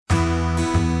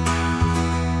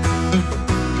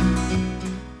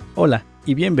Hola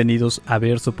y bienvenidos a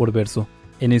Verso por Verso.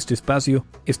 En este espacio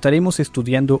estaremos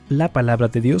estudiando la palabra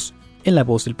de Dios en la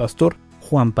voz del pastor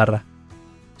Juan Parra.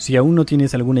 Si aún no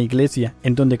tienes alguna iglesia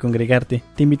en donde congregarte,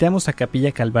 te invitamos a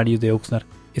Capilla Calvario de Oxnard.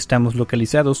 Estamos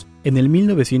localizados en el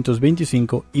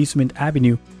 1925 Eastman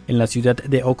Avenue, en la ciudad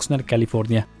de Oxnard,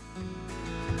 California.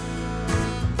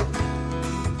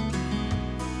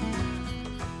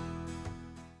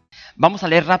 Vamos a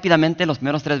leer rápidamente los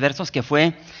primeros 3 versos que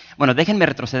fue... Bueno, déjenme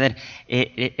retroceder.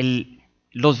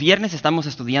 Los viernes estamos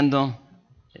estudiando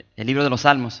el libro de los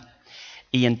Salmos.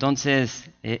 Y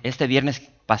entonces, este viernes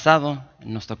pasado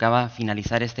nos tocaba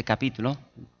finalizar este capítulo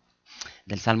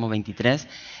del Salmo 23.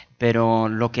 Pero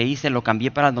lo que hice, lo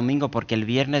cambié para el domingo porque el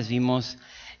viernes vimos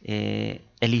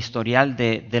el historial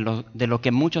de lo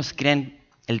que muchos creen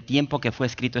el tiempo que fue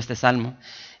escrito este Salmo.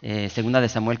 Segunda de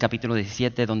Samuel capítulo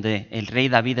 17, donde el rey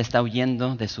David está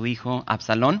huyendo de su hijo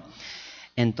Absalón.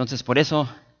 Entonces, por eso,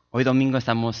 hoy domingo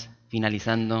estamos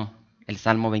finalizando el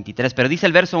Salmo 23. Pero dice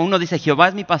el verso 1, dice: Jehová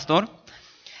es mi pastor,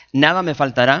 nada me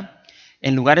faltará,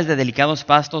 en lugares de delicados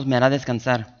pastos me hará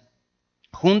descansar.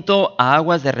 Junto a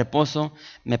aguas de reposo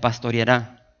me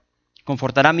pastoreará,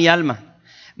 confortará mi alma,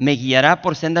 me guiará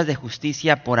por sendas de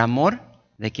justicia por amor,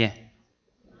 ¿de qué?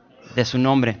 De su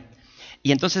nombre.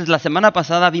 Y entonces la semana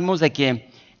pasada vimos de que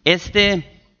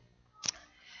este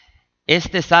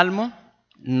salmo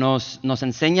nos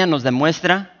enseña, nos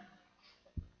demuestra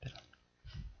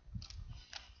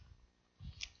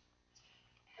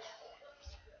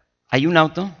hay un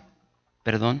auto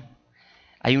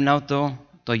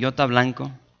Toyota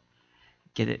blanco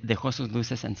que dejó sus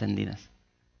luces encendidas.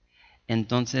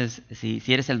 Entonces, si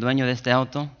eres el dueño de este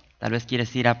auto, tal vez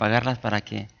quieres ir a apagarlas para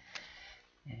que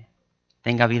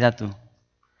tenga vida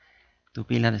tu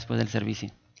pila después del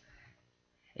servicio.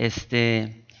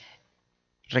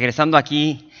 Regresando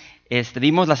aquí,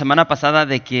 vimos la semana pasada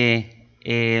de que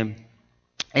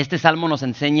este salmo nos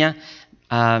enseña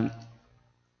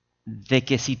de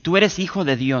que si tú eres hijo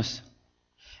de Dios,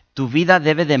 tu vida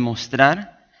debe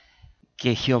demostrar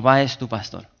que Jehová es tu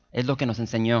pastor. Es lo que nos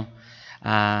enseñó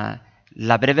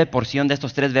la breve porción de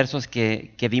estos 3 versos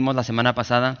que vimos la semana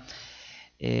pasada.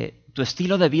 Tu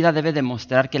estilo de vida debe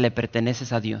demostrar que le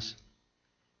perteneces a Dios,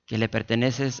 que le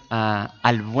perteneces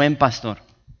al buen pastor,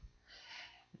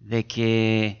 de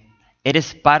que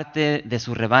eres parte de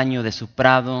su rebaño, de su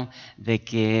prado, de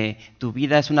que tu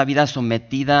vida es una vida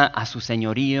sometida a su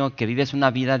señorío, que vives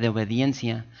una vida de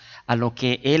obediencia a lo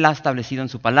que Él ha establecido en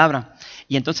su palabra.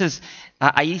 Y entonces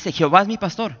ahí dice: Jehová es mi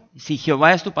pastor. Si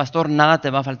Jehová es tu pastor, nada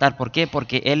te va a faltar. ¿Por qué?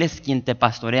 Porque Él es quien te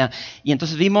pastorea. Y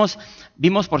entonces vimos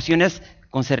porciones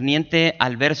concerniente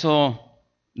al verso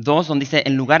 2, donde dice: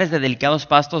 en lugares de delicados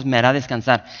pastos me hará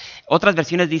descansar. Otras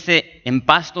versiones dice: en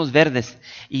pastos verdes.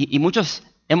 Y muchos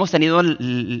hemos tenido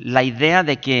la idea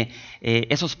de que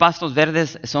esos pastos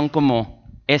verdes son como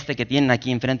que tienen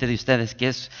aquí enfrente de ustedes, que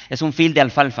es un field de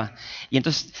alfalfa. Y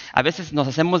entonces a veces nos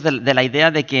hacemos de la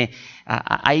idea de que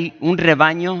hay un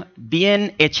rebaño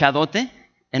bien echadote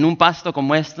en un pasto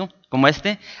como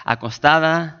este,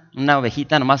 acostada, una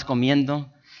ovejita nomás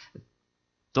comiendo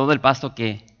todo el pasto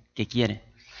que quiere.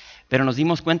 Pero nos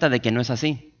dimos cuenta de que no es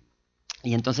así.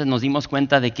 Y entonces nos dimos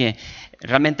cuenta de que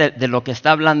realmente de lo que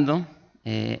está hablando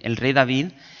el rey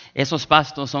David, esos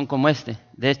pastos son como este.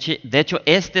 De hecho,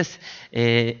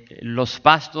 los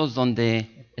pastos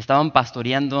donde estaban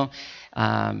pastoreando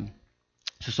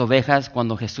sus ovejas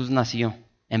cuando Jesús nació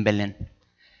en Belén.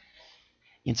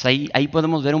 Y entonces ahí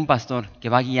podemos ver un pastor que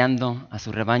va guiando a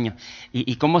su rebaño.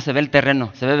 ¿Y cómo se ve el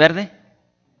terreno? ¿Se ve verde?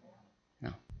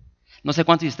 No sé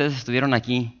cuántos de ustedes estuvieron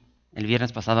aquí el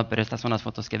viernes pasado, pero estas son las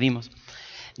fotos que vimos.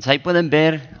 Entonces ahí pueden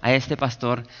ver a este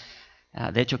pastor,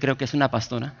 de hecho creo que es una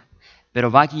pastora, pero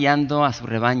va guiando a su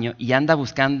rebaño y anda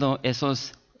buscando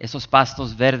esos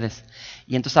pastos verdes.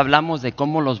 Y entonces hablamos de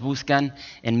cómo los buscan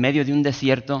en medio de un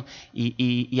desierto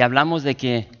y hablamos de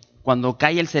que cuando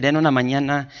cae el sereno en la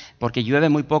mañana, porque llueve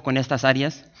muy poco en estas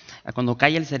áreas, cuando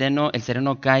cae el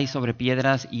sereno cae sobre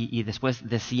piedras y después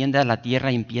desciende a la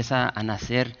tierra y empieza a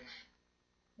nacer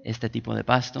este tipo de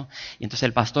pasto. Y entonces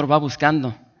el pastor va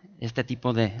buscando este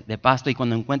tipo de pasto y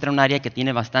cuando encuentra un área que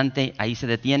tiene bastante, ahí se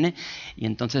detiene y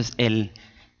entonces el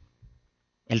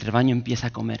rebaño empieza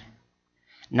a comer.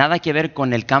 Nada que ver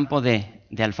con el campo de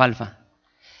alfalfa.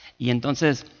 Y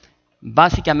entonces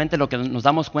básicamente lo que nos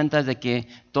damos cuenta es de que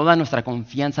toda nuestra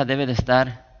confianza debe de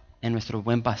estar en nuestro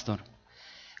buen pastor.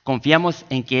 Confiamos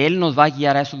en que Él nos va a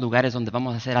guiar a esos lugares donde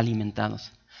vamos a ser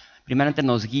alimentados. Primeramente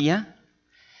nos guía,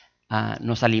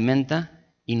 nos alimenta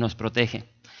y nos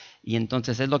protege. Y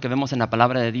entonces es lo que vemos en la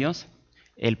palabra de Dios.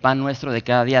 el pan nuestro de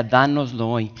cada día, dánoslo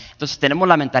hoy. Entonces tenemos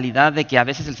la mentalidad de que a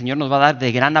veces el Señor nos va a dar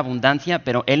de gran abundancia,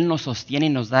 pero Él nos sostiene y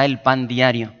nos da el pan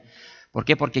diario. ¿Por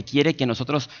qué? Porque quiere que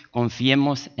nosotros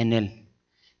confiemos en Él.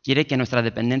 Quiere que nuestra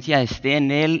dependencia esté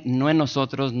en Él, no en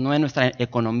nosotros, no en nuestra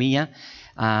economía,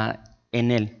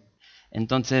 en Él.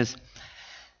 Entonces,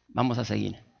 vamos a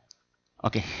seguir.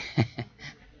 Ok.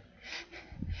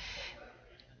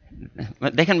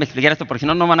 Déjenme explicar esto porque si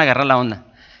no, no van a agarrar la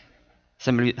onda.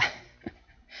 Se me olvidó.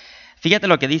 Fíjate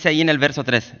lo que dice ahí en el verso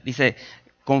 3. Dice,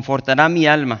 confortará mi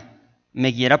alma, me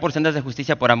guiará por sendas de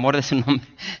justicia por amor de su nombre.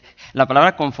 La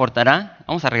palabra confortará,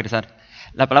 vamos a regresar.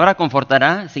 La palabra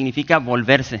confortará significa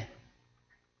volverse.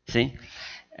 ¿Sí?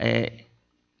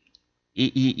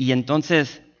 Y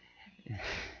entonces,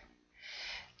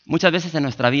 muchas veces en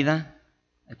nuestra vida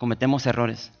cometemos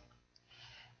errores,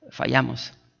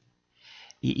 fallamos.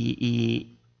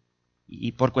 Y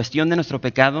por cuestión de nuestro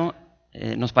pecado,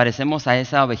 nos parecemos a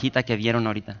esa ovejita que vieron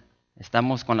ahorita.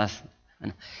 Estamos con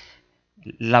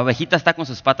la ovejita está con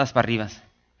sus patas para arriba.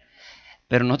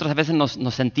 Pero nosotros a veces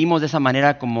nos sentimos de esa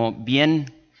manera como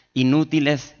bien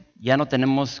inútiles, ya no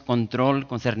tenemos control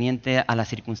concerniente a la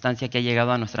circunstancia que ha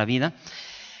llegado a nuestra vida.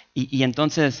 Y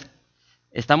entonces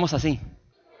estamos así.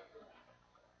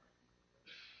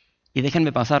 Y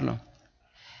déjenme pasarlo.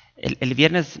 El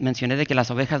viernes mencioné de que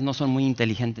las ovejas no son muy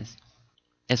inteligentes.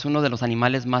 Es uno de los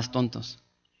animales más tontos.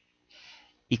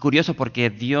 Y curioso porque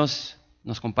Dios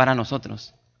nos compara a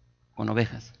nosotros con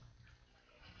ovejas.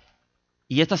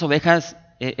 Y estas ovejas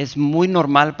es muy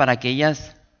normal para que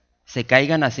ellas se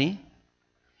caigan así.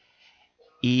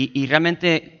 Y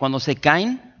realmente cuando se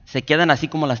caen, se quedan así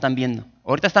como la están viendo.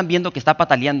 Ahorita están viendo que está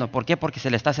pataleando. ¿Por qué? Porque se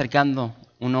le está acercando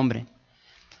un hombre.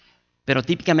 Pero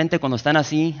típicamente cuando están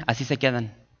así, así se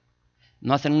quedan.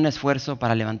 No hacen un esfuerzo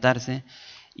para levantarse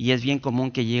y es bien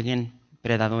común que lleguen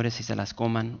predadores y se las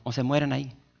coman o se mueran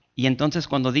ahí. Y entonces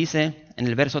cuando dice en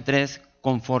el verso 3,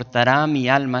 confortará mi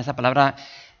alma, esa palabra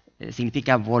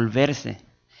significa volverse.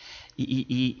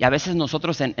 Y a veces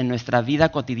nosotros en nuestra vida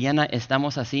cotidiana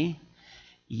estamos así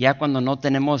y ya cuando no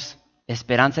tenemos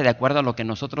esperanza de acuerdo a lo que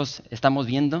nosotros estamos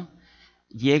viendo,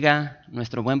 llega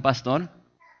nuestro buen pastor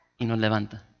y nos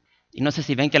levanta. Y no sé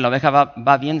si ven que la oveja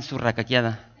va bien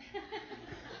surracaqueada.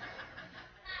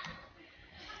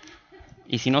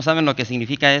 Y si no saben lo que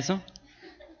significa eso,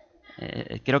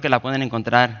 creo que la pueden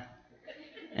encontrar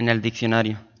en el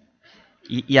diccionario.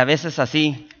 Y a veces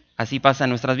así pasa en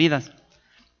nuestras vidas.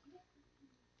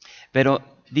 Pero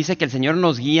dice que el Señor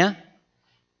nos guía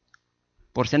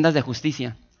por sendas de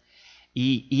justicia.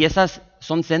 Y esas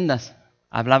son sendas.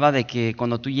 Hablaba de que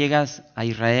cuando tú llegas a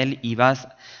Israel y vas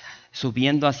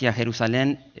subiendo hacia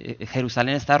Jerusalén,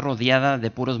 Jerusalén está rodeada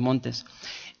de puros montes.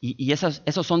 Y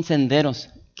esos son senderos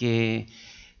que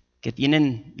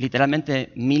tienen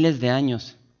literalmente miles de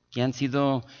años, que han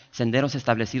sido senderos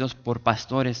establecidos por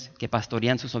pastores que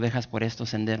pastorean sus ovejas por estos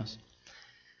senderos.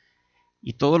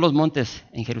 Y todos los montes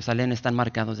en Jerusalén están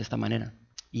marcados de esta manera.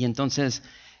 Y entonces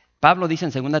Pablo dice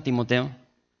en 2 Timoteo,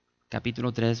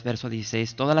 capítulo 3, verso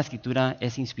 16, toda la escritura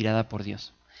es inspirada por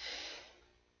Dios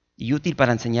y útil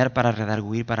para enseñar, para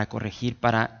redarguir, para corregir,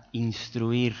 para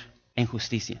instruir en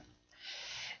justicia.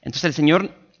 Entonces el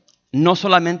Señor no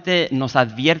solamente nos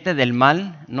advierte del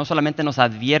mal, no solamente nos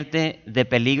advierte de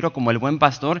peligro como el buen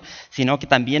pastor, sino que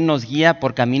también nos guía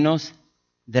por caminos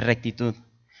de rectitud.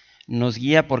 Nos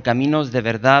guía por caminos de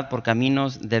verdad, por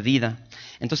caminos de vida.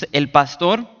 Entonces el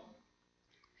pastor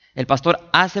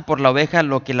hace por la oveja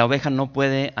lo que la oveja no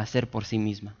puede hacer por sí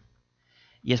misma.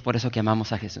 Y es por eso que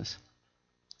amamos a Jesús.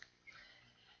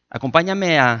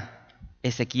 Acompáñame a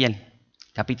Ezequiel,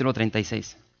 capítulo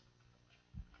 36.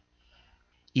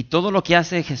 Y todo lo que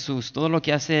hace Jesús, todo lo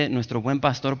que hace nuestro buen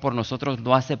pastor por nosotros,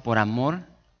 lo hace por amor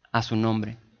a su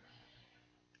nombre.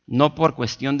 No por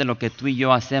cuestión de lo que tú y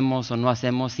yo hacemos o no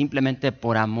hacemos, simplemente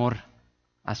por amor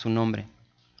a su nombre.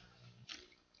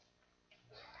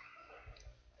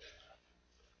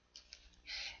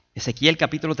 Ezequiel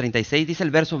capítulo 36 dice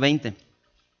el verso 20.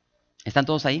 ¿Están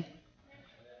todos ahí?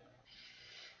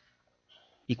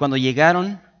 Y cuando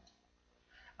llegaron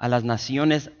a las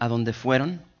naciones a donde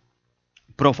fueron,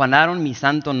 profanaron mi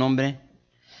santo nombre,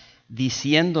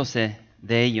 diciéndose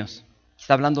de ellos.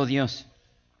 Está hablando Dios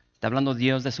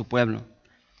de su pueblo.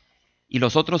 Y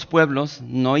los otros pueblos,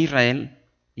 no Israel,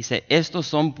 dice, estos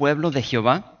son pueblo de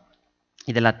Jehová,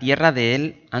 y de la tierra de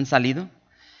él han salido.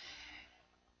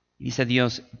 Dice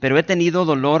Dios, pero he tenido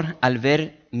dolor al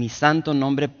ver mi santo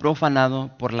nombre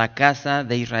profanado por la casa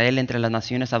de Israel entre las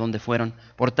naciones a donde fueron.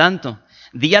 Por tanto,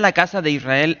 di a la casa de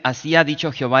Israel, así ha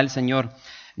dicho Jehová el Señor,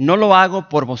 ¿no lo hago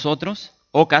por vosotros?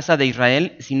 oh casa de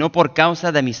Israel, sino por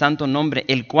causa de mi santo nombre,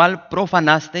 el cual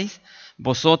profanasteis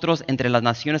vosotros entre las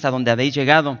naciones a donde habéis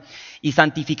llegado. Y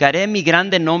santificaré mi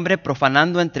grande nombre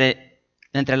profanando entre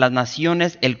las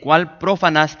naciones, el cual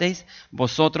profanasteis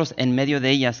vosotros en medio de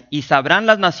ellas. Y sabrán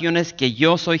las naciones que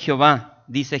yo soy Jehová,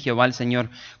 dice Jehová el Señor,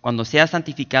 cuando sea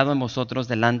santificado en vosotros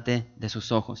delante de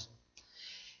sus ojos.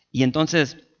 Y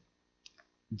entonces,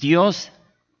 Dios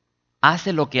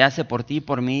hace lo que hace por ti y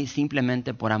por mí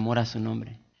simplemente por amor a su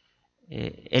nombre.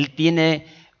 Él tiene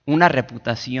una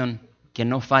reputación que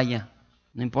no falla,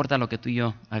 no importa lo que tú y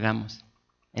yo hagamos.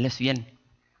 Él es fiel.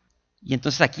 Y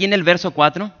entonces aquí en el verso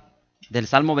 4 del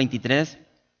Salmo 23,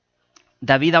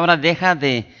 David ahora deja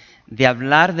de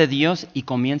hablar de Dios y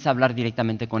comienza a hablar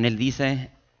directamente con Él. Dice,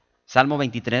 Salmo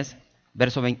 23,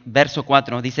 verso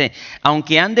 4, dice,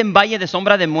 aunque ande en valle de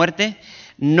sombra de muerte,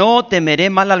 no temeré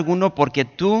mal alguno porque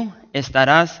tú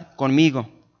estarás conmigo.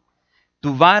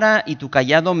 Tu vara y tu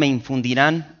cayado me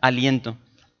infundirán aliento.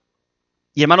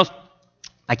 Y hermanos,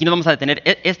 aquí nos vamos a detener.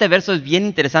 Este verso es bien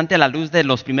interesante a la luz de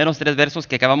los primeros 3 versos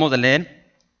que acabamos de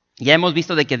leer. Ya hemos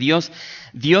visto de que Dios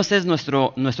es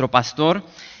nuestro pastor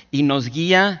y nos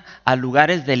guía a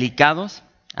lugares delicados,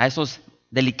 a esos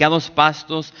delicados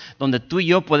pastos donde tú y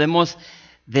yo podemos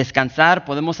descansar,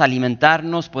 podemos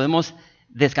alimentarnos, podemos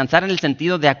descansar en el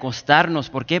sentido de acostarnos.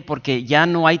 ¿Por qué? Porque ya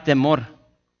no hay temor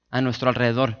a nuestro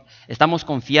alrededor. Estamos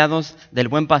confiados del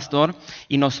buen pastor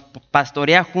y nos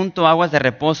pastorea junto a aguas de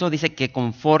reposo. Dice que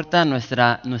conforta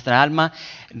nuestra alma,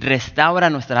 restaura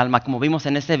nuestra alma, como vimos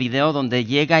en ese video donde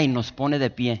llega y nos pone de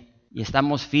pie y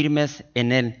estamos firmes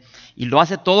en Él. Y lo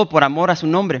hace todo por amor a su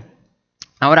nombre.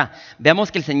 Ahora,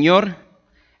 veamos que el Señor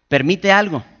permite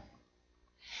algo.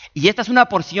 Y esta es una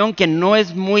porción que no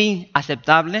es muy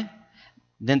aceptable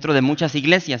dentro de muchas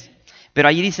iglesias. Pero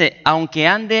allí dice, aunque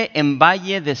ande en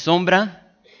valle de sombra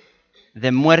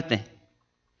de muerte.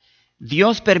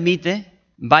 Dios permite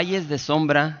valles de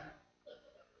sombra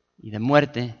y de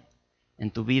muerte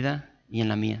en tu vida y en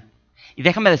la mía. Y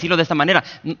déjame decirlo de esta manera,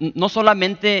 no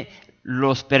solamente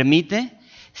los permite,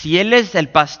 si Él es el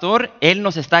pastor, Él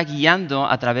nos está guiando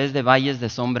a través de valles de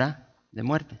sombra de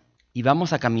muerte. Y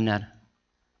vamos a caminar,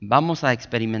 vamos a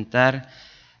experimentar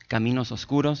caminos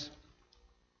oscuros,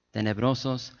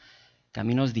 tenebrosos,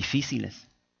 caminos difíciles,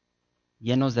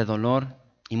 llenos de dolor.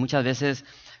 Y muchas veces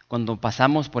cuando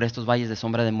pasamos por estos valles de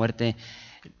sombra de muerte,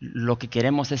 lo que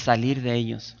queremos es salir de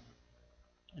ellos.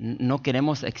 No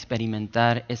queremos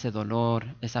experimentar ese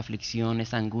dolor, esa aflicción,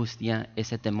 esa angustia,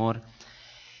 ese temor.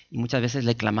 Y muchas veces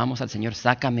le clamamos al Señor,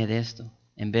 sácame de esto,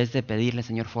 en vez de pedirle,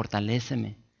 Señor,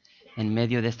 fortaléceme en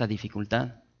medio de esta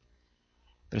dificultad.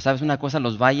 Pero sabes una cosa,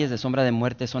 los valles de sombra de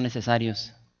muerte son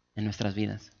necesarios en nuestras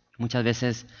vidas. Muchas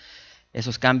veces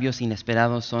esos cambios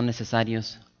inesperados son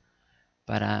necesarios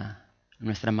para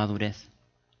nuestra madurez.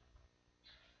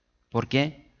 ¿Por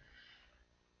qué?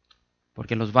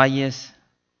 Porque los valles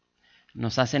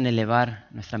nos hacen elevar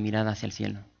nuestra mirada hacia el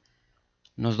cielo.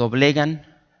 Nos doblegan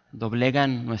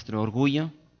nuestro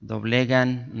orgullo,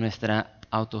 doblegan nuestra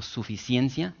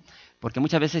autosuficiencia, porque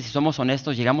muchas veces, si somos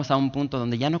honestos, llegamos a un punto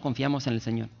donde ya no confiamos en el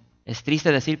Señor. Es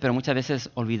triste decir, pero muchas veces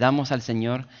olvidamos al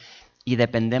Señor y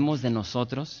dependemos de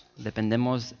nosotros,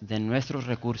 dependemos de nuestros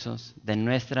recursos, de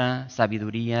nuestra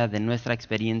sabiduría, de nuestra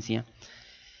experiencia.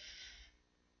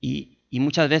 Y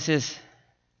muchas veces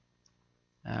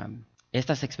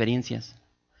estas experiencias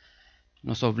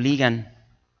nos obligan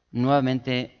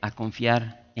nuevamente a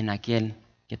confiar en aquel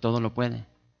que todo lo puede,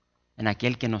 en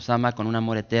aquel que nos ama con un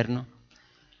amor eterno,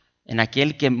 en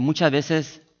aquel que muchas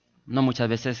veces,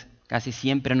 casi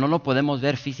siempre, no lo podemos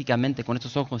ver físicamente con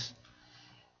estos ojos,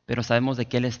 pero sabemos de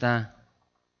que Él está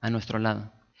a nuestro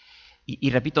lado. Y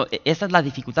repito, esa es la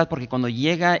dificultad, porque cuando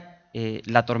llega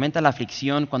la tormenta, la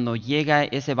aflicción, cuando llega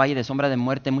ese valle de sombra de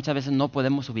muerte, muchas veces no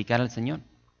podemos ubicar al Señor.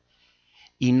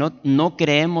 Y no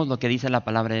creemos lo que dice la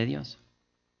palabra de Dios.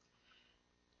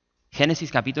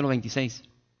 Génesis capítulo 26.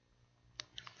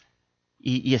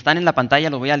 Y están en la pantalla,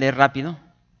 lo voy a leer rápido.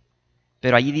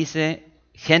 Pero allí dice,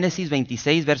 Génesis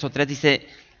 26, verso 3, dice,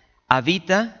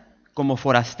 habita como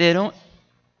forastero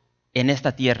en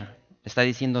esta tierra, está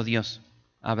diciendo Dios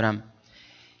a Abraham,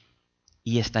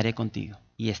 y estaré contigo,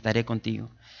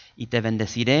 y te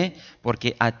bendeciré,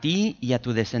 porque a ti y a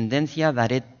tu descendencia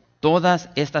daré todas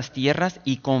estas tierras,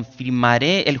 y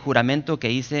confirmaré el juramento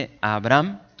que hice a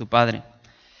Abraham, tu padre.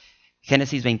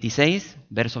 Génesis 26,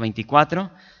 verso 24,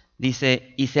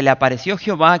 dice, y se le apareció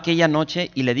Jehová aquella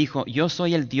noche, y le dijo, yo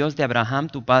soy el Dios de Abraham,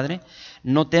 tu padre,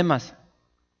 no temas.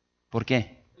 ¿Por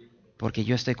qué? Porque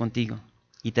yo estoy contigo.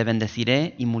 Y te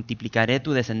bendeciré y multiplicaré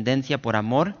tu descendencia por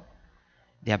amor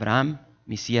de Abraham,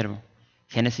 mi siervo.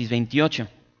 Génesis 28.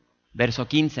 verso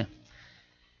 15.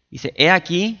 Dice, he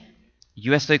aquí,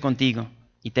 yo estoy contigo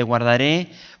y te guardaré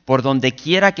por donde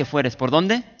quiera que fueres. ¿Por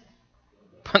dónde?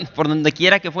 Por donde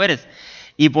quiera que fueres.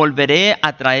 Y volveré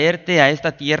a traerte a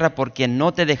esta tierra porque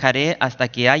no te dejaré hasta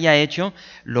que haya hecho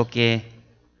lo que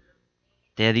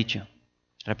te he dicho.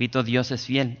 Repito, Dios es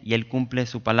fiel y Él cumple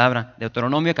su palabra.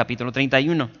 Deuteronomio capítulo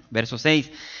 31, verso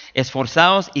 6.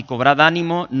 Esforzaos y cobrad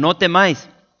ánimo, no temáis,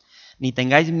 ni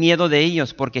tengáis miedo de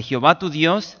ellos, porque Jehová tu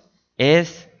Dios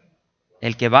es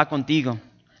el que va contigo.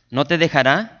 No te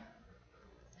dejará.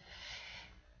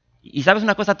 Y sabes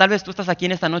una cosa, tal vez tú estás aquí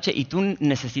en esta noche y tú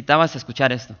necesitabas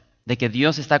escuchar esto, de que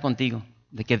Dios está contigo,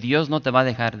 de que Dios no te va a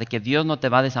dejar, de que Dios no te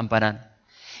va a desamparar.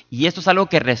 Y esto es algo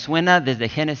que resuena desde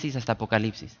Génesis hasta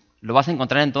Apocalipsis. Lo vas a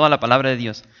encontrar en toda la palabra de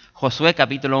Dios. Josué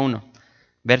capítulo 1,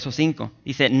 verso 5.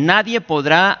 Dice, nadie te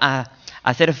podrá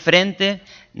hacer frente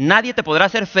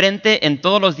en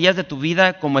todos los días de tu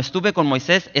vida, como estuve con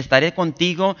Moisés, estaré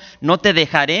contigo, no te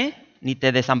dejaré ni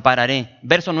te desampararé.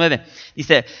 Verso 9.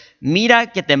 Dice,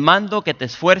 mira que te mando que te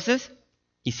esfuerces,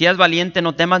 y seas valiente,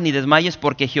 no temas ni desmayes,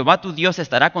 porque Jehová tu Dios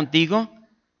estará contigo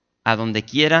a donde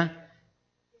quiera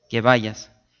que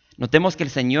vayas. Notemos que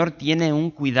el Señor tiene un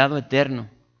cuidado eterno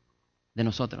de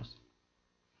nosotros.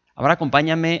 Ahora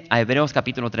acompáñame a Hebreos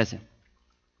capítulo 13.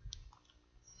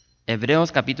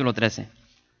 Hebreos capítulo 13.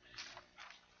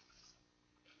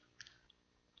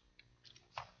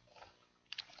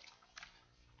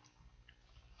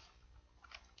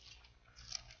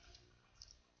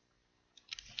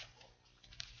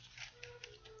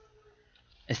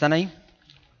 ¿Están ahí?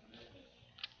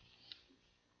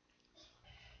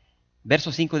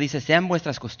 Verso 5 dice, sean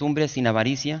vuestras costumbres sin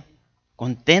avaricia,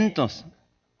 contentos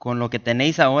con lo que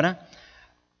tenéis ahora,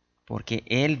 porque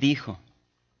Él dijo,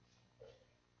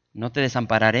 no te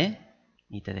desampararé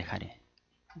ni te dejaré.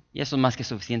 Y eso es más que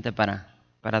suficiente para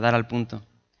dar al punto.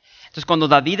 Entonces, cuando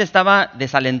David estaba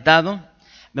desalentado,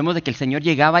 vemos de que el Señor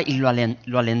llegaba y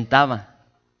lo alentaba.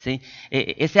 ¿Sí?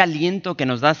 Ese aliento que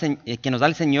nos da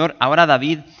el Señor, ahora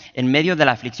David, en medio de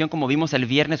la aflicción, como vimos el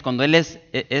viernes, cuando él es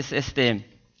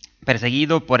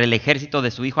perseguido por el ejército de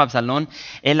su hijo Absalón,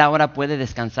 él ahora puede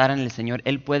descansar en el Señor,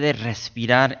 él puede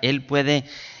respirar, él puede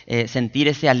sentir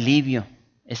ese alivio,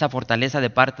 esa fortaleza de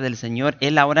parte del Señor.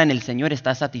 Él ahora en el Señor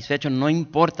está satisfecho, no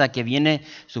importa que viene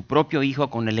su propio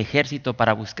hijo con el ejército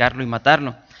para buscarlo y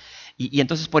matarlo. Y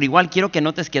entonces por igual quiero que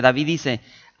notes que David dice,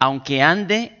 aunque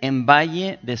ande en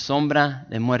valle de sombra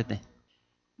de muerte.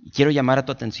 Quiero llamar a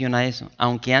tu atención a eso.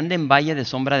 Aunque ande en valle de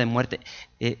sombra de muerte.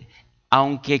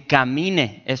 Aunque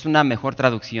camine, es una mejor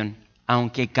traducción.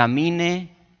 Aunque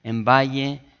camine en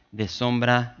valle de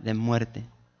sombra de muerte.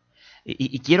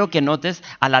 Y quiero que notes,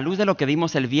 a la luz de lo que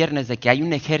vimos el viernes, de que hay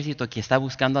un ejército que está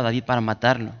buscando a David para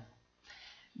matarlo.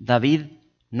 David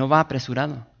no va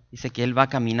apresurado. Dice que él va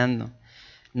caminando.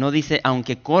 No dice,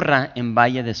 aunque corra en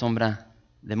valle de sombra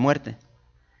de muerte.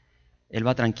 Él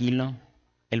va tranquilo,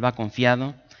 él va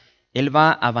confiado, él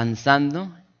va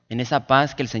avanzando en esa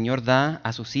paz que el Señor da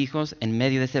a sus hijos en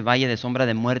medio de ese valle de sombra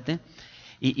de muerte.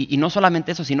 Y no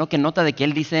solamente eso, sino que nota de que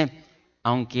él dice,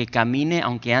 aunque camine,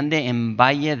 aunque ande en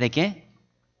valle de ¿qué?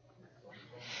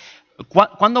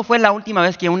 ¿Cuándo fue la última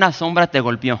vez que una sombra te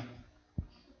golpeó?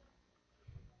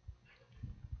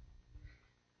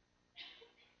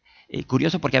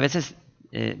 Curioso porque a veces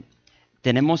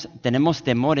tenemos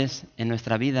temores en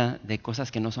nuestra vida de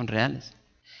cosas que no son reales.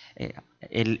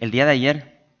 El día de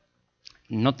ayer,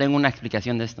 no tengo una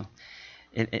explicación de esto.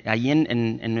 Allí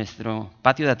en nuestro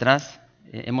patio de atrás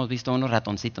hemos visto unos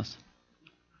ratoncitos.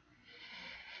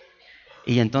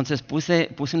 Y entonces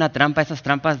puse una trampa, esas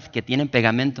trampas que tienen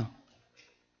pegamento.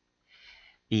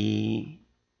 Y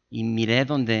miré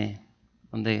donde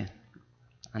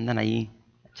andan ahí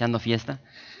echando fiesta.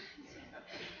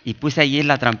 Y puse allí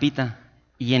la trampita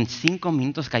y en 5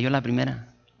 minutos cayó la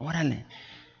primera. Órale.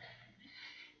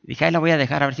 Dije, ahí la voy a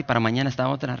dejar a ver si para mañana está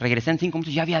otra. Regresé en 5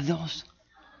 minutos y ya había 2.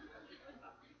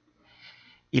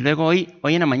 Y luego hoy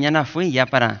en la mañana fui ya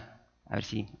para a ver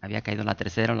si había caído la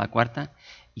tercera o la cuarta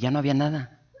y ya no había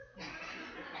nada.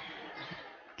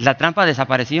 La trampa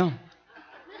desapareció.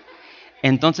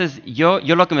 Entonces yo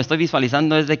lo que me estoy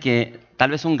visualizando es de que tal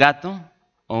vez un gato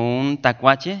o un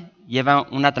tacuache lleva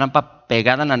una trampa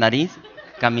pegada en la nariz,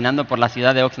 caminando por la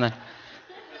ciudad de Oxnard.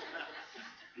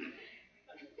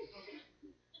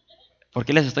 ¿Por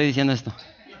qué les estoy diciendo esto?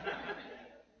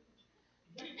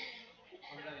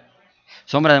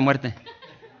 Sombra de muerte.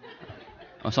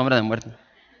 O sombra de muerte.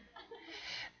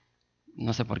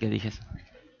 No sé por qué dije eso.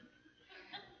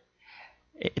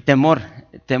 Temor,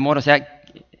 o sea,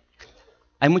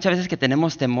 hay muchas veces que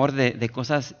tenemos temor de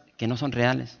cosas que no son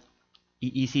reales.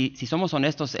 Y si somos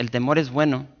honestos, el temor es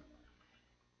bueno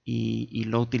y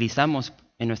lo utilizamos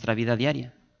en nuestra vida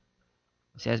diaria.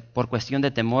 O sea, por cuestión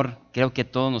de temor, creo que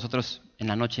todos nosotros en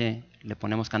la noche le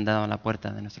ponemos candado a la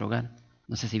puerta de nuestro hogar.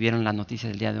 No sé si vieron las noticias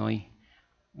del día de hoy.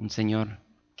 Un señor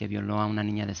que violó a una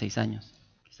niña de 6 años,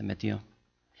 que se metió.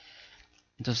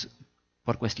 Entonces,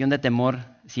 por cuestión de temor,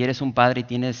 si eres un padre y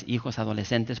tienes hijos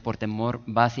adolescentes, por temor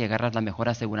vas y agarras la mejor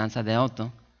aseguranza de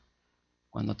auto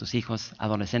cuando tus hijos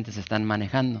adolescentes están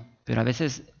manejando. Pero a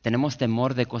veces tenemos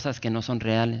temor de cosas que no son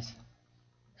reales.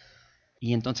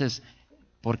 Y entonces,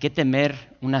 ¿por qué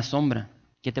temer una sombra?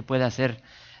 ¿Qué te puede hacer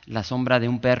la sombra de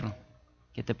un perro?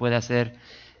 ¿Qué te puede hacer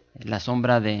la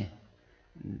sombra de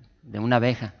una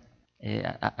abeja?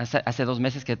 Hace 2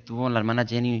 meses que tuvo la hermana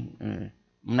Jenny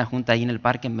una junta ahí en el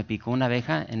parque, me picó una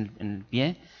abeja en el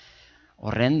pie,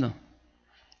 horrendo.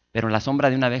 Pero la sombra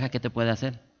de una abeja, ¿qué te puede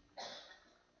hacer?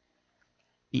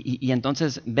 Y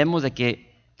entonces vemos de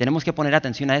que tenemos que poner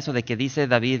atención a eso, de que dice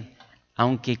David,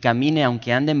 aunque camine,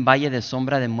 aunque ande en valle de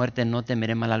sombra de muerte, no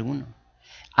temeré mal alguno.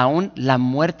 Aún la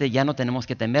muerte ya no tenemos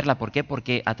que temerla. ¿Por qué?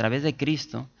 Porque a través de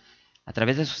Cristo, a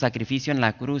través de su sacrificio en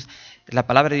la cruz, la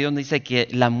palabra de Dios dice que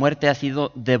la muerte ha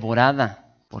sido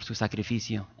devorada por su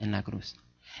sacrificio en la cruz.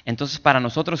 Entonces, para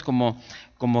nosotros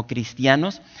como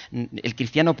cristianos, el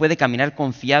cristiano puede caminar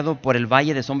confiado por el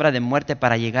valle de sombra de muerte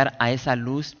para llegar a esa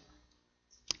luz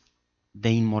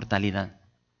de inmortalidad.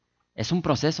 Es un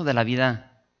proceso de la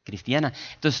vida cristiana.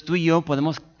 Entonces tú y yo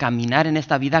podemos caminar en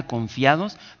esta vida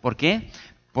confiados. ¿Por qué?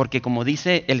 Porque como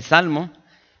dice el Salmo,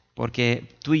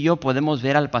 porque tú y yo podemos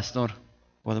ver al pastor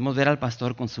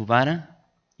con su vara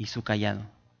y su callado.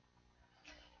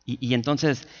 Y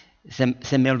entonces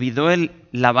se me olvidó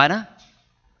la vara,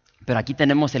 pero aquí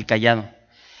tenemos el callado.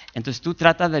 Entonces tú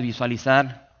tratas de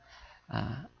visualizar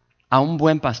a un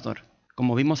buen pastor,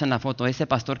 como vimos en la foto, ese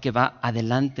pastor que va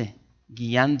adelante,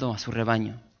 guiando a su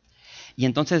rebaño. Y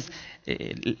entonces,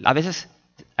 a veces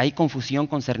hay confusión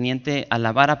concerniente a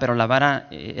la vara, pero la vara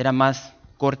era más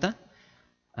corta,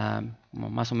 como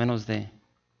más o menos de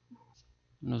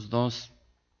unos 2,5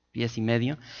 pies,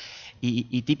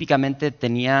 y típicamente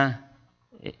tenía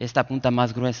esta punta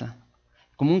más gruesa,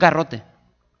 como un garrote.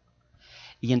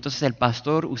 Y entonces el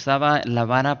pastor usaba la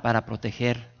vara para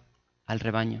proteger al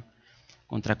rebaño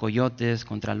contra coyotes,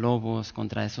 contra lobos,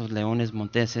 contra esos leones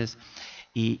monteses.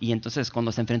 Y entonces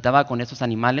cuando se enfrentaba con esos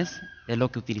animales, es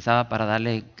lo que utilizaba para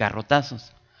darle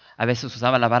garrotazos. A veces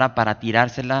usaba la vara para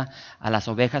tirársela a las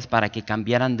ovejas para que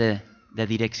cambiaran de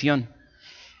dirección.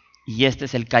 Y este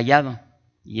es el callado.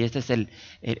 Y este es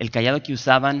el callado que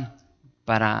usaban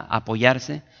para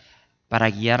apoyarse, para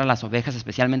guiar a las ovejas,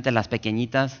 especialmente las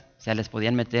pequeñitas. O sea, les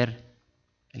podían meter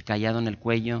el callado en el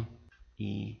cuello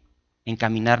y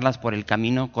encaminarlas por el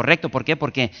camino correcto. ¿Por qué?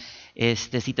 Porque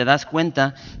si te das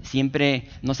cuenta, siempre,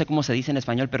 no sé cómo se dice en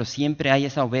español, pero siempre hay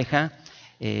esa oveja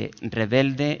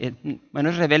rebelde.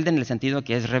 Bueno, es rebelde en el sentido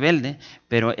que es rebelde,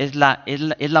 pero es la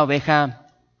oveja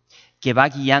que va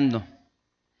guiando.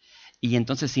 Y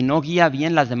entonces si no guía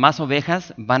bien, las demás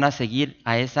ovejas van a seguir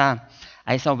a esa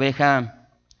oveja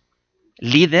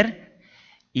líder,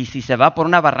 y si se va por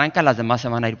una barranca, las demás se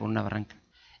van a ir por una barranca.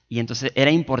 Y entonces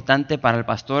era importante para el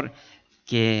pastor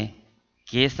que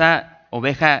esa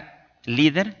oveja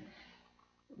líder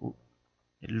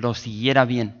lo siguiera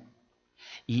bien.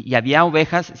 Y había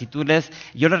ovejas, si tú lees,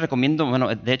 yo les recomiendo,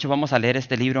 bueno, de hecho vamos a leer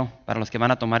este libro para los que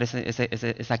van a tomar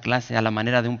esa clase a la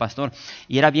manera de un pastor.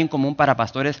 Y era bien común para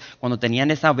pastores, cuando tenían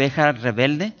esa oveja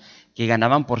rebelde que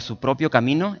ganaban por su propio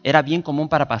camino, era bien común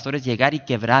para pastores llegar y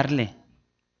quebrarle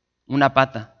una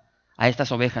pata a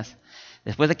estas ovejas.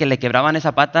 Después de que le quebraban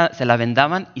esa pata, se la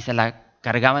vendaban y se la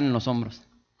cargaban en los hombros.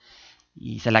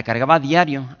 Y se la cargaba a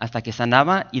diario hasta que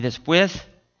sanaba, y después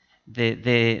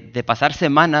de pasar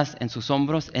semanas en sus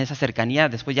hombros, en esa cercanía,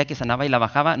 después ya que sanaba y la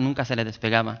bajaba, nunca se le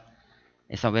despegaba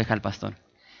esa oveja al pastor.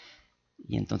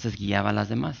 Y entonces guiaba a las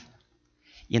demás.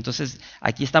 Y entonces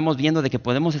aquí estamos viendo de que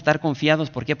podemos estar confiados.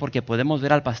 ¿Por qué? Porque podemos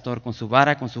ver al pastor con su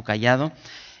vara, con su callado.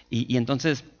 Y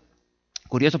entonces,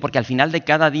 curioso, porque al final de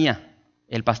cada día,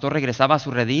 el pastor regresaba a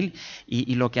su redil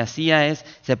y lo que hacía es,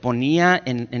 se ponía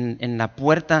en la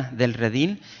puerta del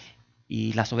redil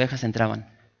y las ovejas entraban.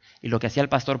 Y lo que hacía el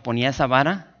pastor, ponía esa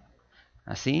vara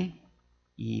así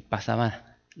y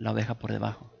pasaba la oveja por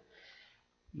debajo.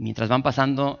 Mientras van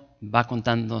pasando, va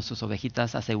contando sus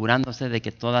ovejitas, asegurándose de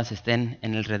que todas estén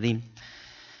en el redil.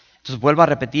 Entonces vuelvo a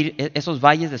repetir, esos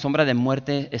valles de sombra de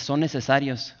muerte son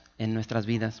necesarios en nuestras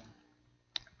vidas,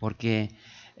 porque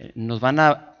nos van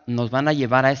a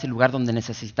llevar a ese lugar donde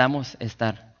necesitamos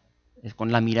estar,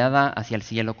 con la mirada hacia el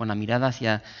cielo, con la mirada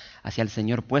hacia el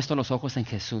Señor, puestos los ojos en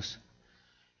Jesús,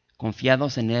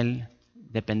 confiados en Él,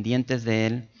 dependientes de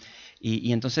Él.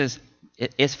 Y entonces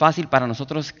es fácil para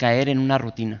nosotros caer en una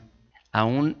rutina.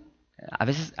 A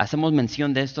veces hacemos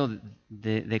mención de esto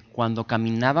de cuando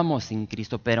caminábamos sin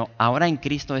Cristo, pero ahora en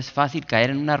Cristo es fácil caer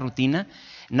en una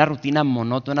rutina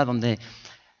monótona donde,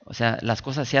 o sea, las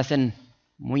cosas se hacen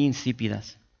muy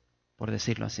insípidas, por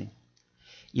decirlo así.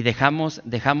 Y dejamos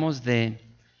de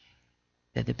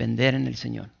depender en el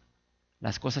Señor.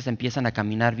 Las cosas empiezan a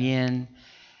caminar bien,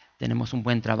 tenemos un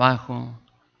buen trabajo,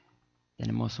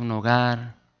 tenemos un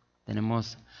hogar,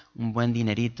 tenemos un buen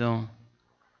dinerito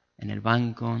en el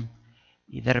banco,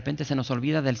 y de repente se nos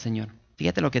olvida del Señor.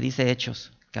 Fíjate lo que dice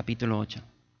Hechos, capítulo 8.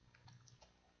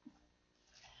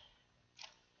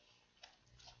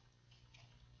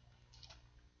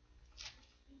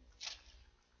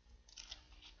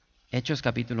 Hechos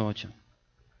capítulo 8.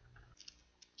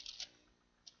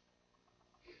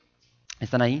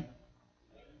 ¿Están ahí?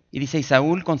 Y dice, y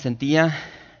Saúl consentía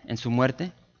en su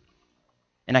muerte.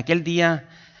 En aquel día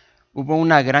hubo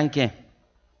una gran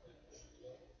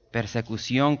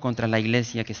persecución contra la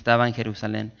iglesia que estaba en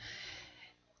Jerusalén.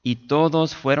 Y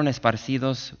todos fueron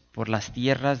esparcidos por las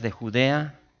tierras de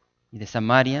Judea y de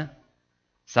Samaria,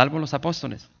 salvo los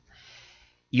apóstoles.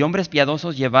 Y hombres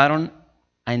piadosos llevaron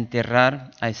a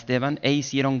enterrar a Esteban e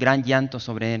hicieron gran llanto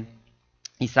sobre él.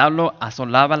 Y Saulo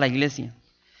asolaba la iglesia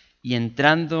y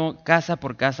entrando casa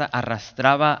por casa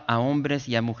arrastraba a hombres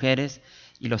y a mujeres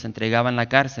y los entregaba en la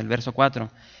cárcel. Verso 4.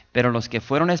 Pero los que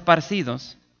fueron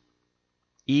esparcidos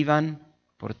iban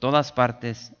por todas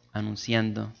partes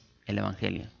anunciando el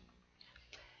evangelio.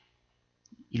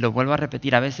 Y lo vuelvo a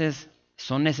repetir, a veces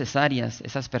son necesarias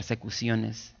esas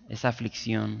persecuciones, esa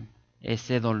aflicción,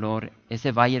 ese dolor,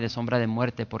 ese valle de sombra de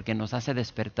muerte, porque nos hace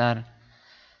despertar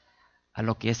a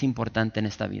lo que es importante en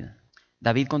esta vida.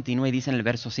 David continúa y dice en el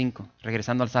verso 5,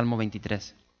 regresando al Salmo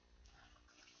 23.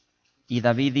 Y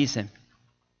David dice,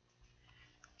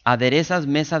 aderezas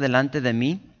mesa delante de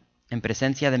mí en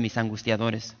presencia de mis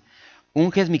angustiadores.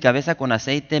 Unges mi cabeza con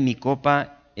aceite, mi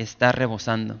copa está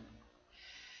rebosando.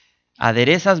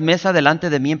 Aderezas mesa delante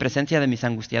de mí en presencia de mis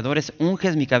angustiadores.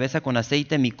 Unges mi cabeza con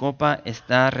aceite, mi copa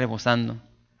está rebosando.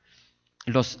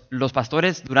 Los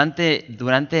pastores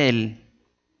durante el,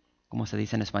 ¿cómo se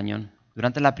dice en español?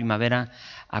 Durante la primavera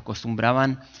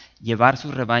acostumbraban llevar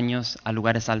sus rebaños a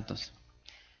lugares altos.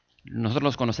 Nosotros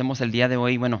los conocemos el día de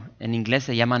hoy, bueno, en inglés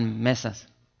se llaman mesas.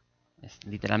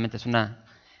 Literalmente es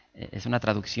una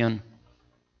traducción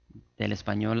del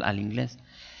español al inglés.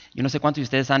 Yo no sé cuántos de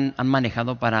ustedes han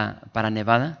manejado para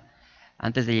Nevada.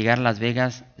 Antes de llegar a Las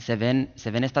Vegas se ven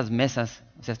estas mesas,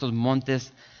 o sea, estos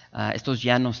montes, estos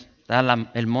llanos. Está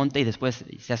el monte y después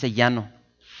se hace llano.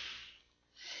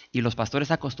 Y los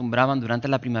pastores acostumbraban durante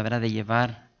la primavera de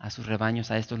llevar a sus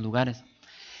rebaños a estos lugares.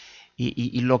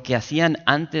 Y lo que hacían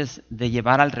antes de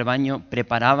llevar al rebaño,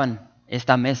 preparaban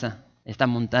esta mesa, esta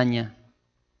montaña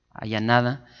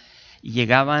allanada, y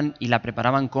llegaban y la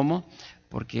preparaban ¿cómo?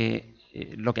 Porque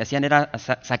lo que hacían era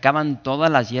sacaban todas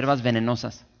las hierbas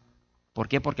venenosas. ¿Por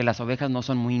qué? Porque las ovejas no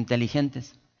son muy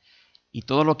inteligentes y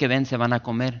todo lo que ven se van a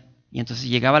comer. Y entonces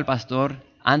llegaba el pastor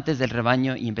antes del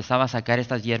rebaño y empezaba a sacar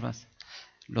estas hierbas.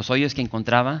 Los hoyos que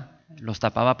encontraba los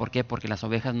tapaba. ¿Por qué? Porque las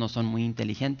ovejas no son muy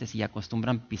inteligentes y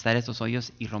acostumbran pisar estos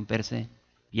hoyos y romperse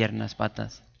piernas,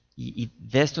 patas. Y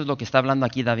de esto es lo que está hablando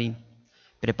aquí David.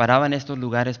 Preparaban estos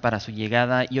lugares para su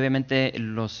llegada y obviamente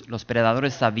los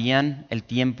predadores sabían el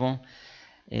tiempo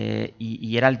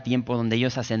y era el tiempo donde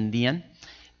ellos ascendían.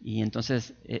 Y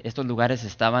entonces estos lugares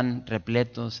estaban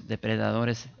repletos de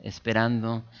predadores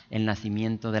esperando el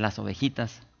nacimiento de las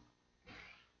ovejitas.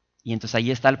 Y entonces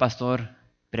ahí está el pastor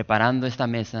preparando esta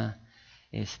mesa,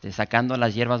 sacando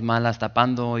las hierbas malas,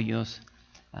 tapando hoyos,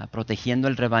 protegiendo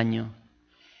el rebaño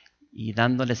y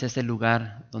dándoles ese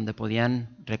lugar donde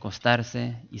podían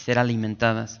recostarse y ser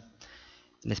alimentadas.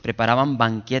 Les preparaban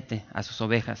banquete a sus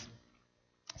ovejas.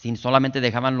 Solamente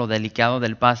dejaban lo delicado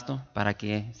del pasto para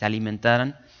que se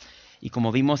alimentaran. Y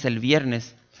como vimos el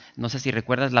viernes, no sé si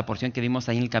recuerdas la porción que vimos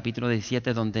ahí en el capítulo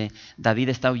 17, donde David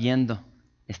está huyendo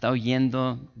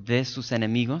de sus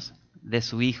enemigos, de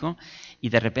su hijo, y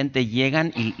de repente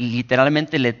llegan y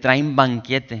literalmente le traen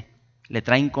banquete, le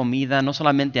traen comida, no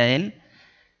solamente a él,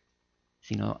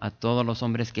 sino a todos los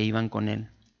hombres que iban con él.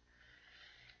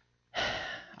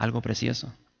 Algo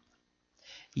precioso.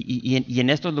 Y en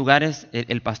estos lugares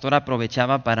el pastor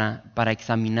aprovechaba para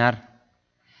examinar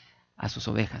a sus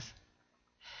ovejas.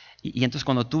 Y entonces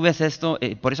cuando tú ves esto,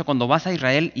 por eso cuando vas a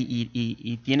Israel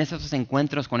y tienes esos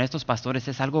encuentros con estos pastores,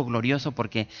 es algo glorioso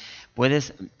porque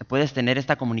puedes tener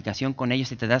esta comunicación con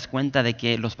ellos y te das cuenta de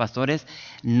que los pastores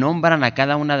nombran a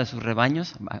cada una de sus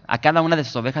rebaños, a cada una de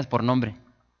sus ovejas por nombre.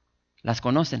 Las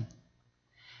conocen.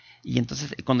 Y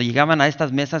entonces cuando llegaban a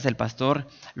estas mesas, el pastor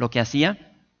lo que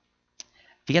hacía,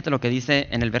 fíjate lo que dice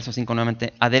en el verso 5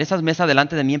 nuevamente: aderezas mesa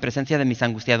delante de mí en presencia de mis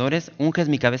angustiadores, unges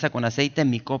mi cabeza con aceite,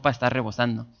 mi copa está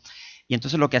rebosando. Y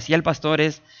entonces lo que hacía el pastor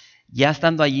es, ya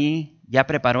estando allí, ya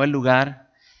preparó el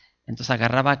lugar, entonces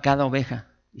agarraba a cada oveja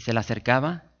y se la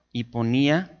acercaba y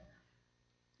ponía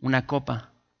una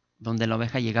copa donde la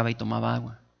oveja llegaba y tomaba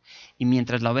agua. Y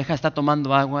mientras la oveja está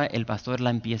tomando agua, el pastor la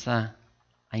empieza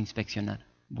a inspeccionar.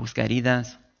 Busca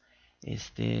heridas.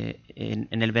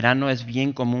 En el verano es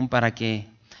bien común para que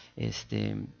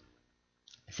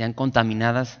sean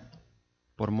contaminadas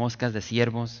por moscas de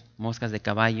ciervos, moscas de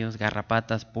caballos,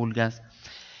 garrapatas, pulgas.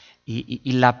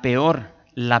 Y la peor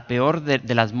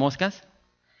de las moscas,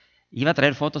 iba a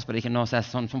traer fotos, pero dije, no, o sea,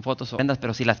 son fotos horrendas,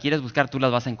 pero si las quieres buscar, tú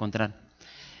las vas a encontrar.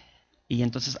 Y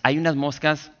entonces hay unas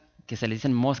moscas que se le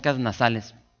dicen moscas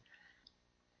nasales.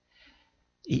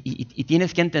 Y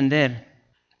tienes que entender,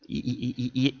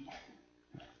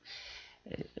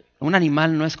 un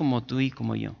animal no es como tú y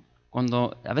como yo.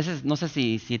 Cuando, a veces, no sé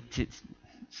si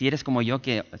eres como yo,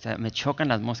 que, o sea, me chocan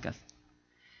las moscas.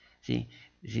 ¿Sí?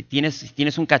 Si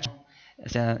tienes un cachorro, o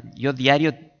sea, yo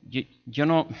diario, yo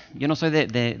no soy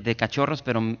de cachorros,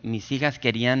 pero mis hijas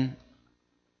querían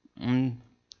un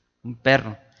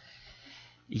perro.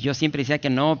 Y yo siempre decía que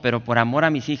no, pero por amor a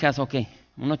mis hijas, ok,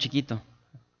 uno chiquito.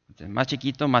 Más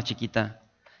chiquito, más chiquita.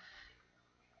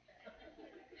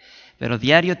 Pero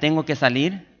diario tengo que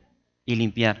salir y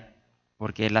limpiar,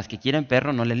 porque las que quieren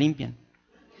perro no le limpian.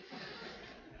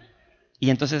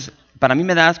 Y entonces, para mí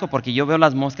me da asco porque yo veo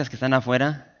las moscas que están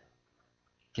afuera,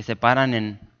 que se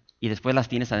paran y después las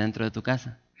tienes adentro de tu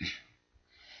casa.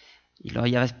 Y luego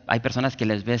ya ves, hay personas que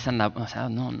les besan o sea,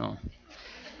 no.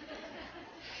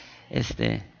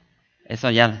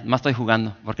 Eso ya, más estoy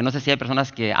jugando, porque no sé si hay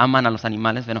personas que aman a los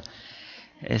animales, pero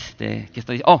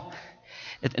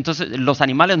entonces los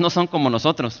animales no son como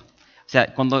nosotros. O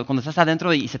sea, cuando estás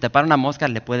adentro y se te para una mosca,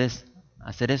 le puedes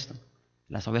hacer esto.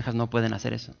 Las ovejas no pueden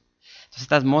hacer eso. Entonces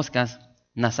estas moscas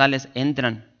nasales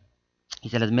entran y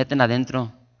se les meten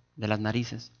adentro de las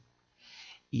narices.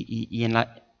 Y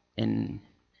en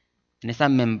esa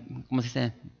 ¿cómo se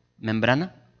dice?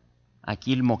 Membrana,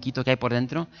 aquí el moquito que hay por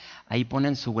dentro, ahí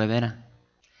ponen su huevera.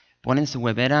 Ponen su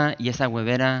huevera y esa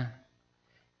huevera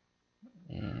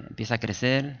empieza a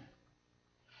crecer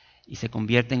y se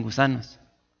convierte en gusanos.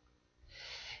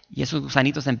 Y esos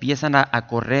gusanitos empiezan a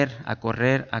correr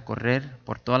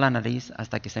por toda la nariz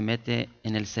hasta que se mete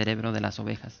en el cerebro de las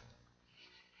ovejas.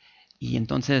 Y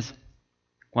entonces,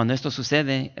 cuando esto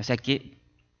sucede, o sea,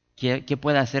 ¿qué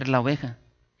puede hacer la oveja?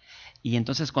 Y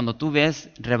entonces cuando tú ves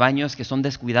rebaños que son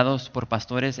descuidados por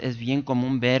pastores, es bien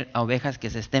común ver a ovejas que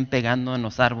se estén pegando en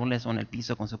los árboles o en el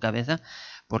piso con su cabeza,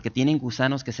 porque tienen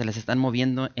gusanos que se les están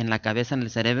moviendo en la cabeza, en el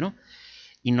cerebro,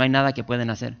 y no hay nada que pueden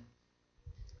hacer.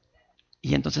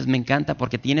 Y entonces me encanta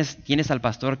porque tienes al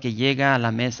pastor que llega a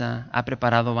la mesa, ha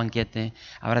preparado banquete,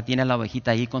 ahora tiene a la ovejita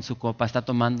ahí con su copa, está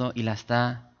tomando y la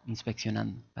está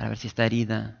inspeccionando para ver si está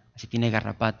herida, si tiene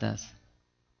garrapatas,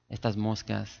 estas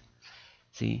moscas,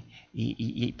 ¿sí?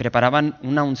 Y preparaban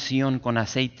una unción con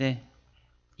aceite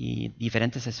y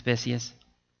diferentes especies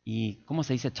y, ¿cómo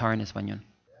se dice tar en español?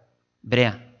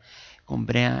 Brea. Con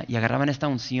brea, y agarraban esta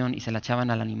unción y se la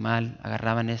echaban al animal,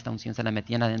 agarraban esta unción, se la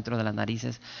metían adentro de las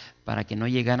narices para que no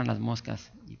llegaran las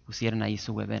moscas y pusieran ahí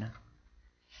su huevera.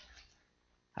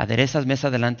 Aderezas mesa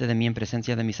delante de mí en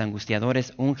presencia de mis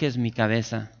angustiadores, unges mi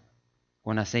cabeza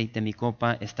con aceite, mi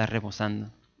copa está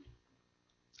rebosando.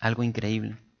 Algo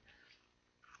increíble.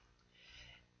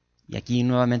 Y aquí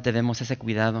nuevamente vemos ese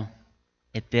cuidado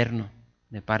eterno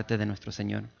de parte de nuestro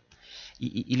Señor.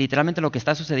 Y literalmente lo que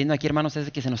está sucediendo aquí, hermanos, es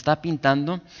que se nos está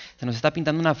pintando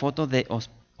una foto de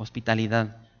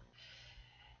hospitalidad.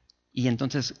 Y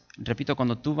entonces, repito,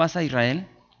 cuando tú vas a Israel,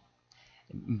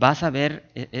 vas a ver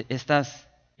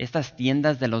estas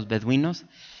tiendas de los beduinos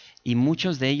y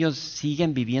muchos de ellos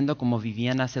siguen viviendo como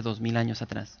vivían hace 2000 años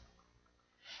atrás.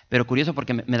 Pero curioso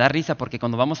porque me da risa porque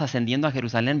cuando vamos ascendiendo a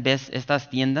Jerusalén ves estas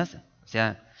tiendas, o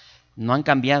sea, no han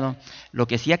cambiado. Lo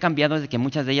que sí ha cambiado es que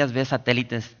muchas de ellas ves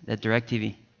satélites de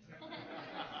DirecTV.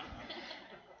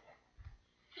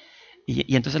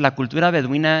 Y entonces la cultura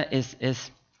beduina es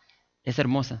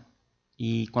hermosa.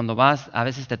 Y cuando vas, a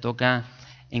veces te toca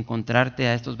encontrarte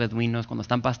a estos beduinos cuando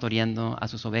están pastoreando a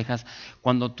sus ovejas.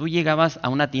 Cuando tú llegabas a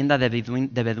una tienda de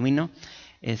beduino,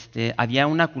 había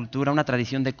una cultura, una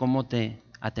tradición de cómo te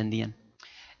atendían.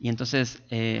 Y entonces,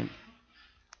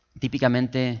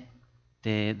 típicamente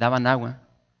te daban agua,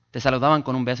 te saludaban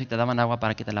con un beso y te daban agua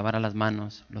para que te lavara las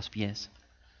manos, los pies.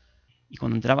 Y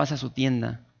cuando entrabas a su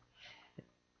tienda,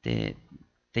 te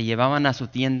llevaban a su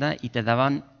tienda y te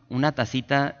daban una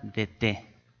tacita de té.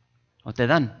 O te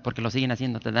dan, porque lo siguen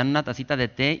haciendo, te dan una tacita de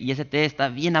té y ese té está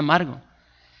bien amargo.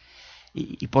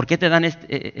 ¿Y por qué te dan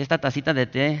esta tacita de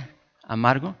té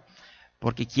amargo?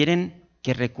 Porque quieren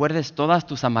que recuerdes todas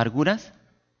tus amarguras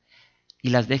y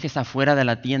las dejes afuera de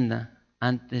la tienda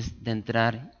antes de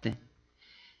entrar.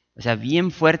 O sea,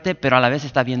 bien fuerte, pero a la vez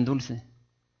está bien dulce.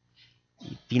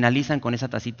 Y finalizan con esa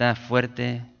tacita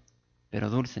fuerte, pero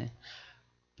dulce,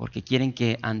 porque quieren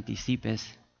que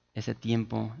anticipes ese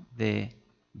tiempo de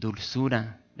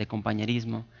dulzura, de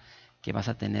compañerismo que vas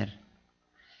a tener.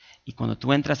 Y cuando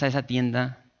tú entras a esa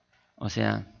tienda, o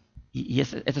sea,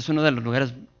 este es uno de los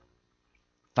lugares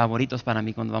favoritos para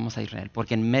mí cuando vamos a Israel,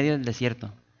 porque en medio del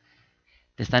desierto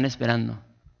te están esperando.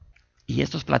 Y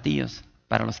estos platillos,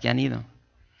 para los que han ido,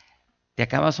 te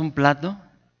acabas un plato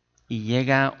y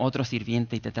llega otro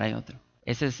sirviente y te trae otro.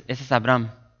 Ese es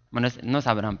Abraham. Bueno, no es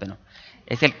Abraham, pero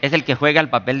es el que juega el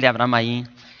papel de Abraham ahí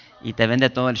y te vende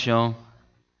todo el show.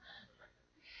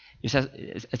 O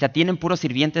sea, tienen puros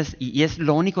sirvientes y es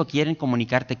lo único que quieren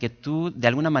comunicarte, que tú de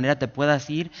alguna manera te puedas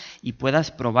ir y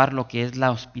puedas probar lo que es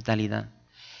la hospitalidad.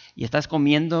 Y estás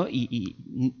comiendo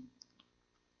y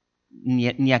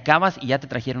ni acabas y ya te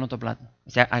trajeron otro plato. O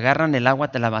sea, agarran el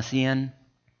agua, te la vacían,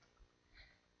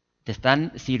 te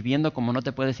están sirviendo como no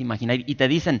te puedes imaginar. Y te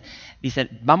dicen,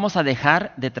 vamos a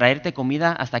dejar de traerte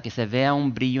comida hasta que se vea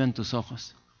un brillo en tus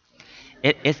ojos.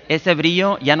 Ese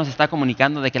brillo ya nos está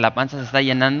comunicando de que la panza se está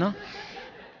llenando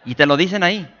y te lo dicen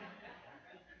ahí.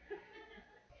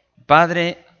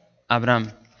 Padre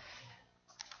Abraham.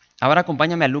 Ahora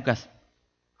acompáñame a Lucas.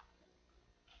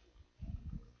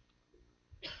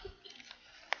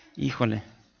 Híjole.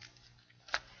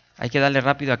 Hay que darle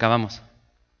rápido, acabamos.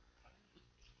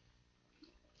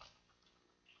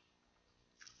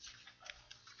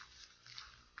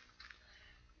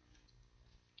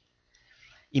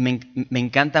 Y me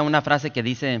encanta una frase que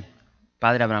dice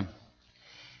Padre Abraham.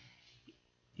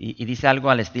 Y dice algo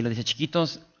al estilo, dice,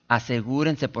 chiquitos,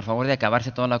 asegúrense por favor de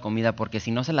acabarse toda la comida, porque si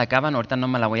no se la acaban, ahorita no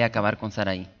me la voy a acabar con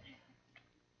Saraí.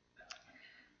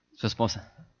 Su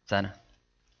esposa, Sara.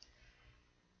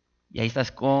 Y ahí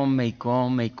estás, come y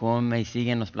come y come, y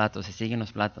siguen los platos, y siguen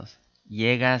los platos.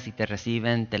 Llegas y te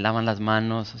reciben, te lavan las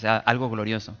manos, o sea, algo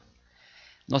glorioso.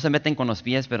 No se meten con los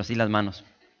pies, pero sí las manos.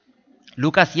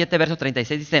 Lucas 7, verso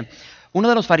 36 dice, uno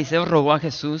de los fariseos rogó a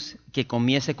Jesús que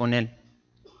comiese con él.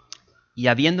 Y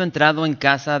habiendo entrado en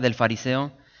casa del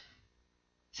fariseo,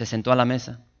 se sentó a la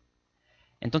mesa.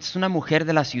 Entonces una mujer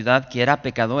de la ciudad que era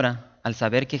pecadora, al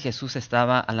saber que Jesús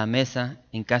estaba a la mesa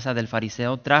en casa del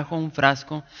fariseo, trajo un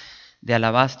frasco de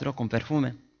alabastro con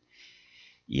perfume.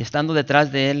 Y estando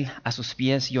detrás de él, a sus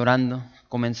pies llorando,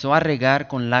 comenzó a regar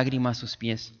con lágrimas sus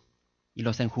pies, y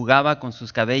los enjugaba con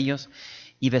sus cabellos,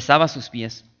 y besaba sus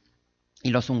pies,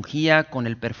 y los ungía con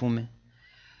el perfume.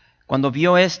 Cuando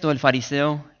vio esto, el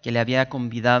fariseo que le había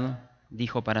convidado,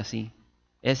 dijo para sí,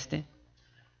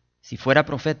 si fuera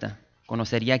profeta,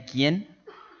 conocería quién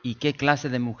y qué clase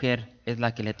de mujer es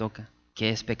la que le toca,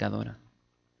 que es pecadora.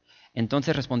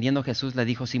 Entonces respondiendo Jesús le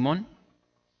dijo, Simón,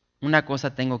 una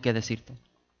cosa tengo que decirte.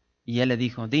 Y él le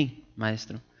dijo, di,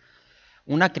 maestro.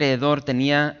 Un acreedor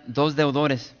tenía 2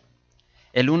 deudores.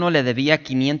 El uno le debía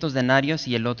 500 denarios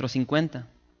y el otro 50.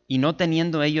 Y no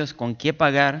teniendo ellos con qué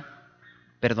pagar,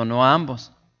 perdonó a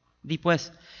ambos. Di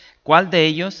pues, ¿cuál de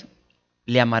ellos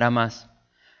le amará más?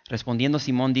 Respondiendo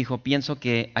Simón dijo, pienso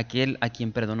que aquel a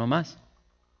quien perdonó más.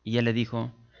 Y él le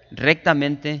dijo,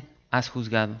 rectamente has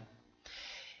juzgado.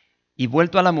 Y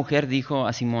vuelto a la mujer dijo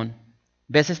a Simón,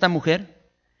 ¿ves esta mujer?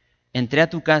 Entré a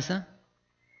tu casa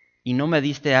y no me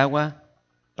diste agua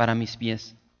para mis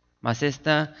pies, mas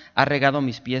ésta ha regado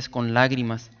mis pies con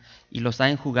lágrimas y los ha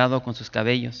enjugado con sus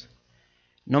cabellos.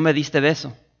 No me diste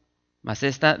beso, mas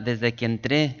ésta desde que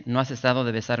entré no ha cesado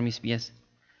de besar mis pies.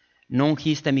 No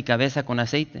ungiste mi cabeza con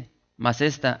aceite, mas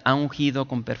ésta ha ungido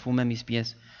con perfume mis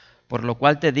pies. Por lo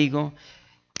cual te digo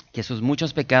que sus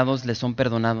muchos pecados le son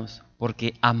perdonados,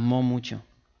 porque amó mucho.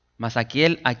 Mas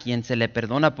aquel a quien se le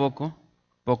perdona poco,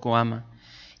 poco ama.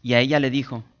 Y a ella le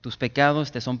dijo, tus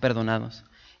pecados te son perdonados.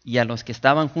 Y a los que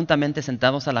estaban juntamente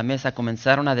sentados a la mesa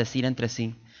comenzaron a decir entre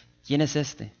sí, ¿quién es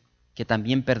este que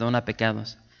también perdona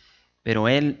pecados? Pero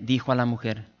él dijo a la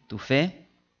mujer, tu fe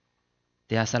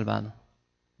te ha salvado,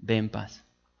 ve en paz.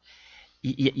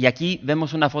 Y aquí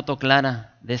vemos una foto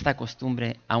clara de esta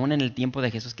costumbre, aún en el tiempo de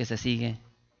Jesús, que se sigue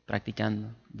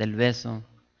practicando, del beso,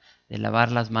 de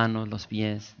lavar las manos, los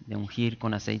pies, de ungir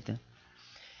con aceite.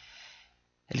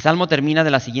 El Salmo termina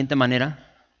de la siguiente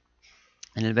manera,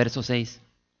 en el verso 6,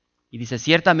 y dice,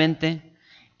 ciertamente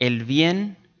el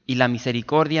bien y la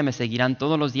misericordia me seguirán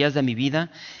todos los días de mi vida,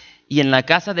 y en la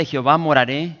casa de Jehová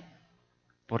moraré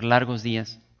por largos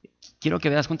días. Quiero que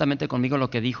veas juntamente conmigo lo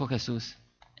que dijo Jesús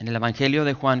en el Evangelio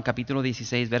de Juan, capítulo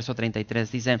 16, verso 33.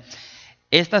 Dice,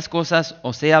 estas cosas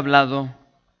os he hablado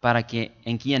para que,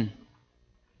 ¿en quién?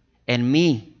 En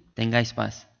mí tengáis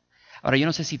paz. Ahora, yo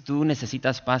no sé si tú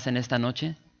necesitas paz en esta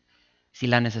noche. Si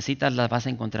la necesitas, la vas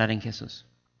a encontrar en Jesús.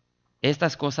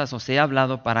 Estas cosas os he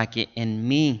hablado para que en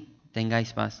mí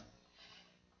tengáis paz.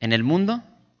 En el mundo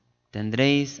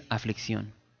tendréis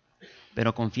aflicción,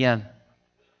 pero confiad,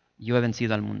 yo he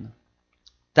vencido al mundo.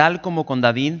 Tal como con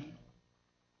David,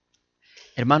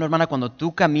 hermano, hermana, cuando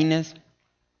tú camines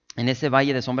en ese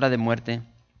valle de sombra de muerte,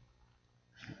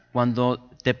 cuando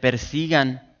te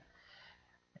persigan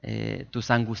tus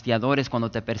angustiadores,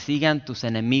 cuando te persigan tus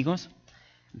enemigos,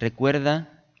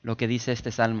 recuerda lo que dice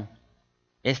este salmo.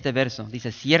 Este verso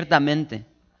dice, ciertamente,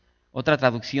 otra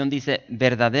traducción dice,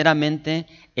 verdaderamente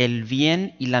el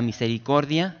bien y la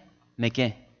misericordia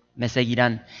me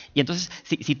seguirán. Y entonces,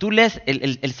 si tú lees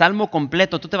el salmo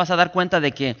completo, tú te vas a dar cuenta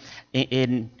de que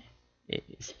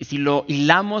si lo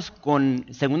hilamos con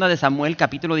 2 de Samuel,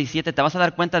 capítulo 17, te vas a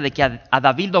dar cuenta de que a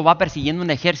David lo va persiguiendo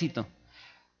un ejército.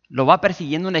 Lo va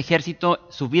persiguiendo un ejército,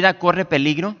 su vida corre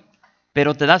peligro,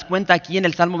 pero te das cuenta aquí en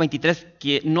el Salmo 23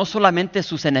 que no solamente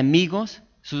sus enemigos,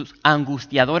 sus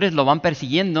angustiadores lo van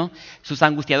persiguiendo, sus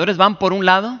angustiadores van por un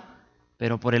lado,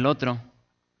 pero por el otro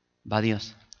va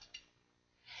Dios.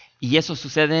 Y eso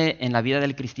sucede en la vida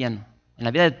del cristiano, en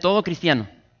la vida de todo cristiano.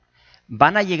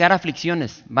 Van a llegar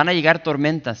aflicciones, van a llegar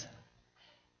tormentas,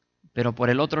 pero por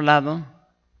el otro lado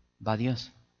va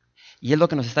Dios. Y es lo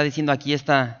que nos está diciendo aquí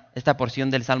esta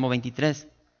porción del Salmo 23.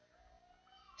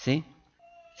 ¿Sí?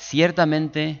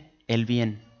 Ciertamente el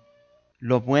bien,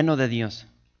 lo bueno de Dios,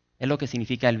 es lo que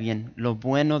significa el bien, lo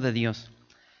bueno de Dios,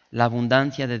 la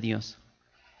abundancia de Dios,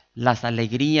 las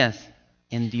alegrías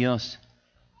en Dios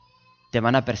te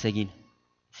van a perseguir.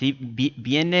 ¿Sí?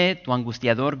 Viene tu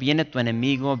angustiador, viene tu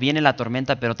enemigo, viene la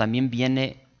tormenta, pero también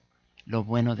viene lo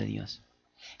bueno de Dios.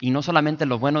 Y no solamente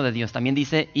lo bueno de Dios, también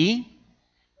dice, y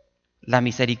la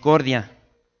misericordia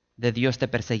de Dios te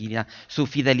perseguirá, su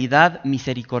fidelidad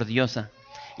misericordiosa.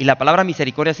 Y la palabra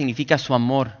misericordia significa su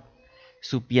amor,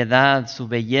 su piedad, su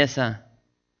belleza,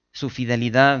 su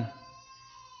fidelidad,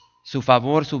 su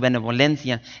favor, su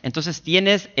benevolencia. Entonces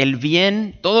tienes el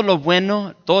bien, todo lo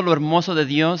bueno, todo lo hermoso de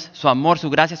Dios, su amor, su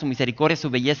gracia, su misericordia,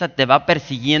 su belleza te va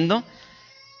persiguiendo.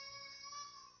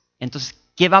 Entonces,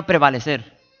 ¿qué va a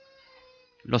prevalecer?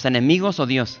 ¿Los enemigos o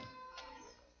Dios?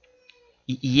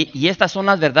 Y estas son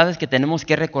las verdades que tenemos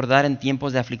que recordar en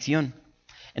tiempos de aflicción.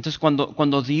 Entonces,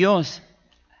 cuando Dios,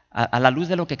 a la luz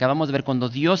de lo que acabamos de ver, cuando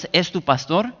Dios es tu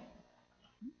pastor,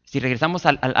 si regresamos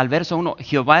al verso 1,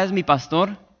 Jehová es mi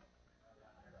pastor.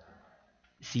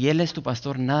 Si Él es tu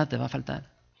pastor, nada te va a faltar.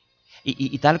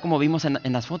 Y tal como vimos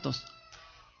en las fotos,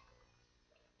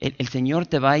 el Señor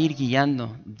te va a ir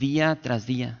guiando día tras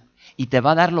día y te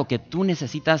va a dar lo que tú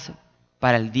necesitas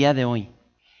para el día de hoy.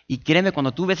 Y créeme,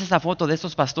 cuando tú ves esa foto de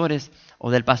estos pastores o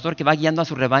del pastor que va guiando a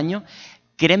su rebaño,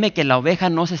 créeme que la oveja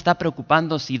no se está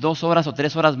preocupando si 2 horas o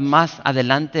 3 horas más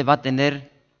adelante va a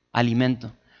tener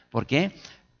alimento. ¿Por qué?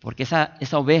 Porque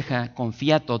esa oveja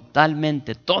confía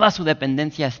totalmente, toda su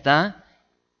dependencia está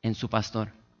en su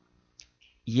pastor.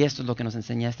 Y esto es lo que nos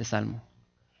enseña este salmo.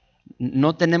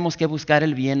 No tenemos que buscar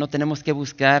el bien, no tenemos que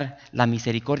buscar la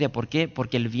misericordia. ¿Por qué?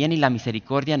 Porque el bien y la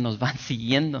misericordia nos van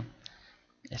siguiendo.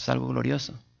 Es algo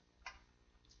glorioso.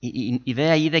 Y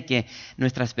ve ahí de que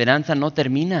nuestra esperanza no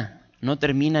termina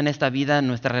en esta vida,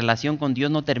 nuestra relación con Dios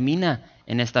no termina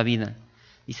en esta vida.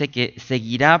 Dice que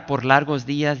seguirá por largos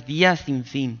días, días sin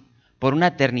fin, por una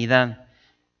eternidad.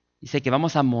 Dice que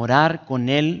vamos a morar con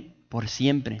Él por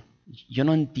siempre. Yo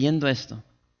no entiendo esto,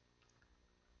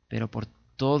 pero por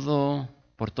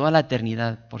toda la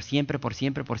eternidad, por siempre, por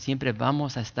siempre, por siempre,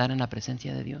 vamos a estar en la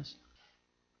presencia de Dios.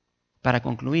 Para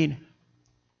concluir,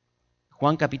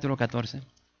 Juan capítulo 14.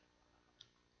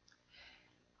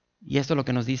 Y esto es lo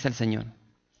que nos dice el Señor.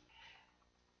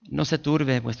 No se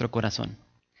turbe vuestro corazón.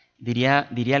 Diría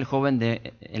el joven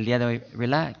el día de hoy,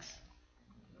 relax.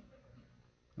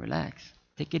 Relax.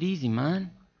 Take it easy,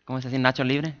 man. ¿Cómo se dice Nacho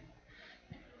Libre?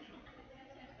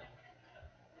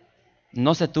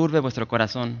 No se turbe vuestro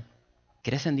corazón.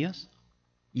 ¿Crees en Dios?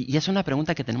 Y es una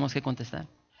pregunta que tenemos que contestar.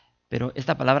 Pero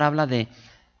esta palabra habla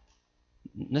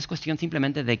no es cuestión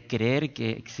simplemente de creer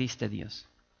que existe Dios.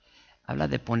 Habla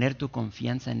de poner tu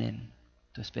confianza en Él,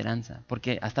 tu esperanza.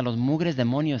 Porque hasta los mugres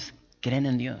demonios creen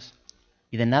en Dios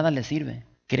y de nada les sirve.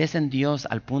 Crees en Dios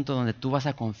al punto donde tú vas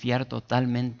a confiar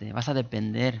totalmente, vas a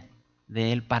depender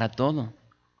de Él para todo.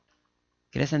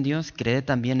 ¿Crees en Dios? Cree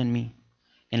también en mí.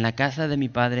 En la casa de mi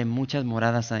Padre muchas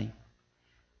moradas hay.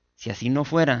 Si así no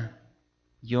fuera,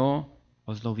 yo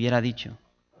os lo hubiera dicho.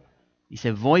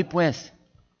 Dice, voy pues.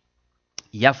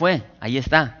 Y ya fue, ahí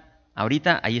está.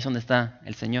 Ahorita ahí es donde está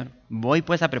el Señor. Voy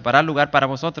pues a preparar lugar para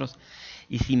vosotros.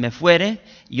 Y si me fuere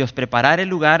y os preparare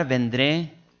lugar,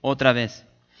 vendré otra vez.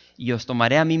 Y os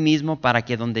tomaré a mí mismo para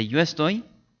que donde yo estoy,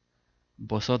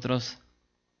 vosotros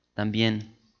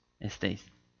también estéis.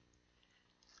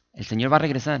 El Señor va a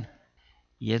regresar.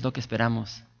 Y es lo que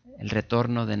esperamos. El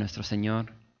retorno de nuestro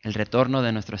Señor. El retorno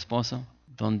de nuestro esposo.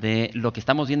 Donde lo que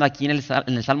estamos viendo aquí en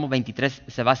el Salmo 23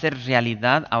 se va a hacer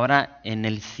realidad ahora en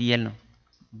el cielo.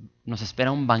 Nos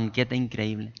espera un banquete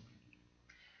increíble.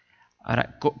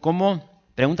 Ahora,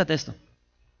 pregúntate esto.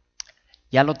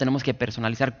 Ya lo tenemos que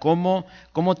personalizar. ¿Cómo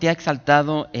te ha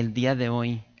exaltado el día de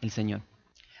hoy el Señor?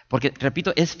 Porque,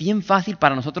 repito, es bien fácil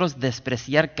para nosotros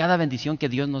despreciar cada bendición que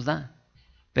Dios nos da.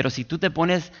 Pero si te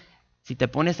pones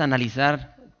a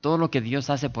analizar todo lo que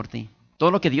Dios hace por ti,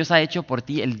 todo lo que Dios ha hecho por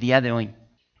ti el día de hoy.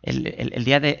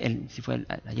 Ayer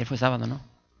fue sábado, ¿no?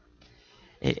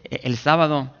 El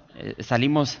sábado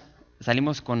salimos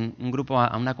con un grupo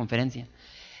a una conferencia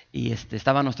y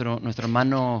estaba nuestro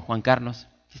hermano Juan Carlos.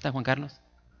 ¿Sí está Juan Carlos?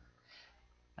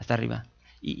 Hasta arriba.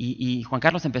 Y Juan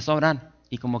Carlos empezó a orar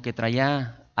y como que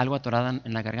traía algo atorado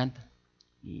en la garganta.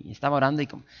 Y estaba orando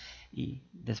y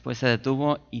después se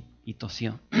detuvo y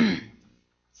tosió.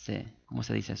 ¿Cómo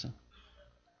se dice eso?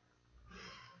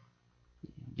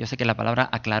 Yo sé que la palabra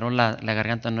aclaró la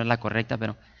garganta no es la correcta,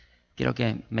 pero quiero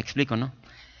que me explico, ¿no?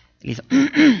 Y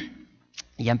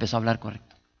ya empezó a hablar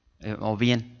correcto, o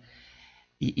bien.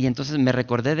 Y entonces me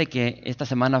recordé de que esta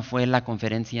semana fue la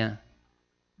conferencia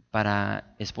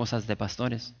para esposas de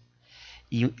pastores.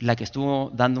 Y la que estuvo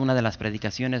dando una de las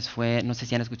predicaciones fue, no sé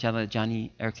si han escuchado de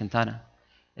Joni Eareckson Tada.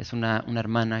 Es una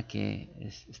hermana que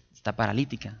está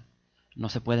paralítica, no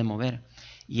se puede mover.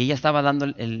 Y ella estaba dando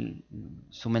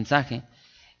su mensaje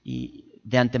y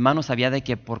de antemano sabía de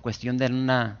que por cuestión de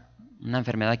una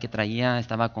enfermedad que traía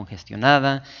estaba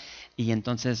congestionada y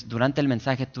entonces durante el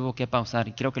mensaje tuvo que pausar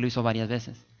y creo que lo hizo varias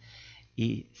veces.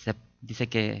 Y dice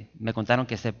que me contaron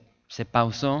que se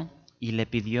pausó y le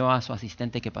pidió a su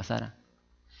asistente que pasara.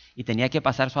 Y tenía que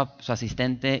pasar su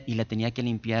asistente y le tenía que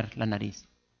limpiar la nariz,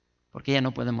 porque ella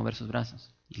no puede mover sus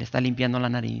brazos. Y le está limpiando la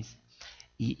nariz.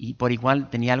 Y por igual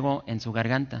tenía algo en su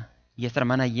garganta. Y esta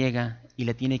hermana llega y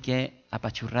le tiene que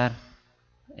apachurrar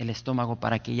el estómago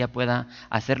para que ella pueda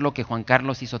hacer lo que Juan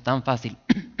Carlos hizo tan fácil.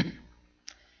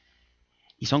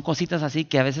 Y son cositas así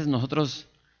que a veces nosotros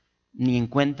ni en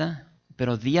cuenta,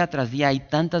 pero día tras día hay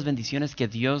tantas bendiciones que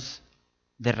Dios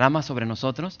derrama sobre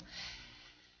nosotros.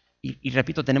 Y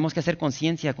repito, tenemos que hacer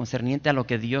conciencia concerniente a lo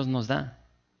que Dios nos da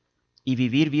y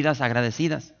vivir vidas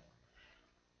agradecidas.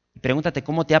 Pregúntate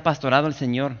cómo te ha pastorado el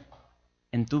Señor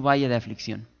en tu valle de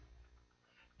aflicción.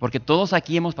 Porque todos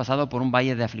aquí hemos pasado por un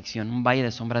valle de aflicción, un valle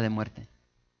de sombra de muerte.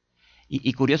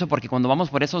 Y curioso porque cuando vamos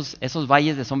por esos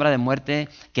valles de sombra de muerte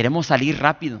queremos salir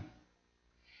rápido,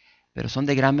 pero son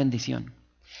de gran bendición.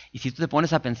 Y si tú te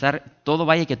pones a pensar, todo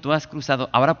valle que tú has cruzado,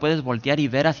 ahora puedes voltear y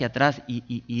ver hacia atrás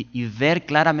y ver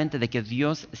claramente de que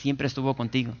Dios siempre estuvo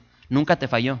contigo, nunca te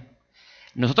falló.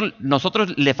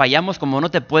 Nosotros le fallamos como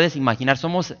no te puedes imaginar,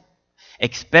 somos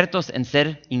expertos en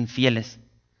ser infieles,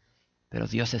 pero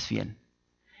Dios es fiel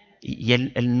y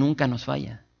Él nunca nos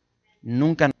falla,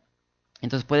 nunca.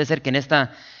 Entonces puede ser que en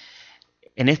esta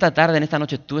tarde, en esta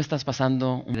noche, tú estás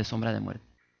pasando de sombra de muerte.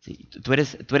 Sí, tú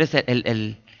eres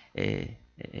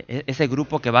ese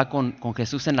grupo que va con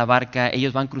Jesús en la barca,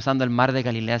 ellos van cruzando el mar de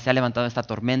Galilea, se ha levantado esta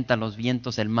tormenta, los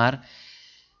vientos, el mar,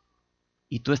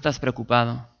 y tú estás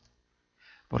preocupado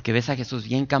porque ves a Jesús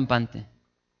bien campante,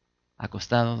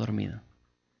 acostado, dormido.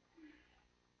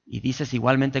 Y dices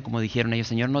igualmente como dijeron ellos,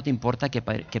 Señor, ¿no te importa que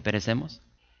perecemos?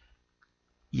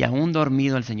 Y aún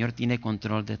dormido el Señor tiene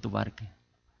control de tu barca.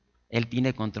 Él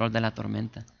tiene control de la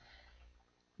tormenta.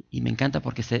 Y me encanta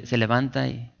porque se levanta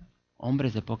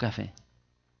hombres de poca fe.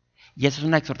 Y eso es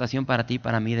una exhortación para ti y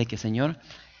para mí de que, Señor,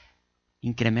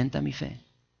 incrementa mi fe.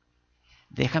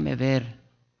 Déjame ver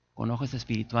con ojos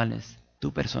espirituales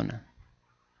tu persona,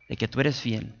 de que tú eres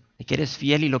fiel, de que eres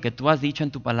fiel y lo que tú has dicho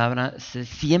en tu palabra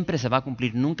siempre se va a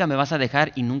cumplir. Nunca me vas a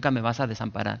dejar y nunca me vas a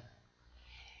desamparar.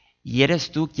 Y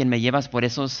eres tú quien me llevas por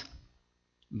esos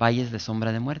valles de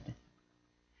sombra de muerte.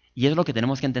 Y es lo que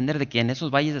tenemos que entender, de que en esos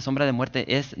valles de sombra de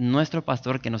muerte es nuestro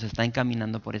pastor que nos está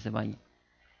encaminando por ese valle.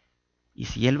 Y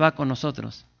si Él va con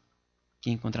nosotros,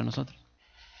 ¿quién contra nosotros?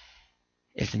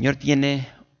 El Señor tiene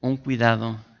un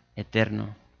cuidado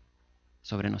eterno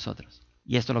sobre nosotros.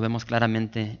 Y esto lo vemos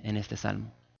claramente en este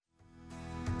salmo.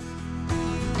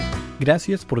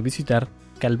 Gracias por visitar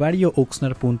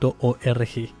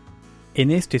calvariooxnard.org.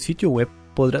 En este sitio web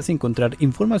podrás encontrar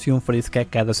información fresca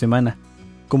cada semana,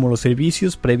 como los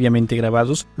servicios previamente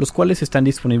grabados, los cuales están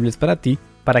disponibles para ti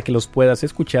para que los puedas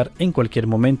escuchar en cualquier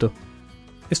momento.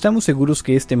 Estamos seguros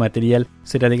que este material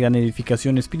será de gran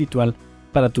edificación espiritual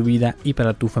para tu vida y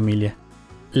para tu familia.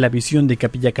 La visión de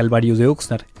Capilla Calvario de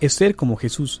Oxnard es ser como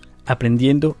Jesús,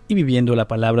 aprendiendo y viviendo la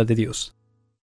palabra de Dios.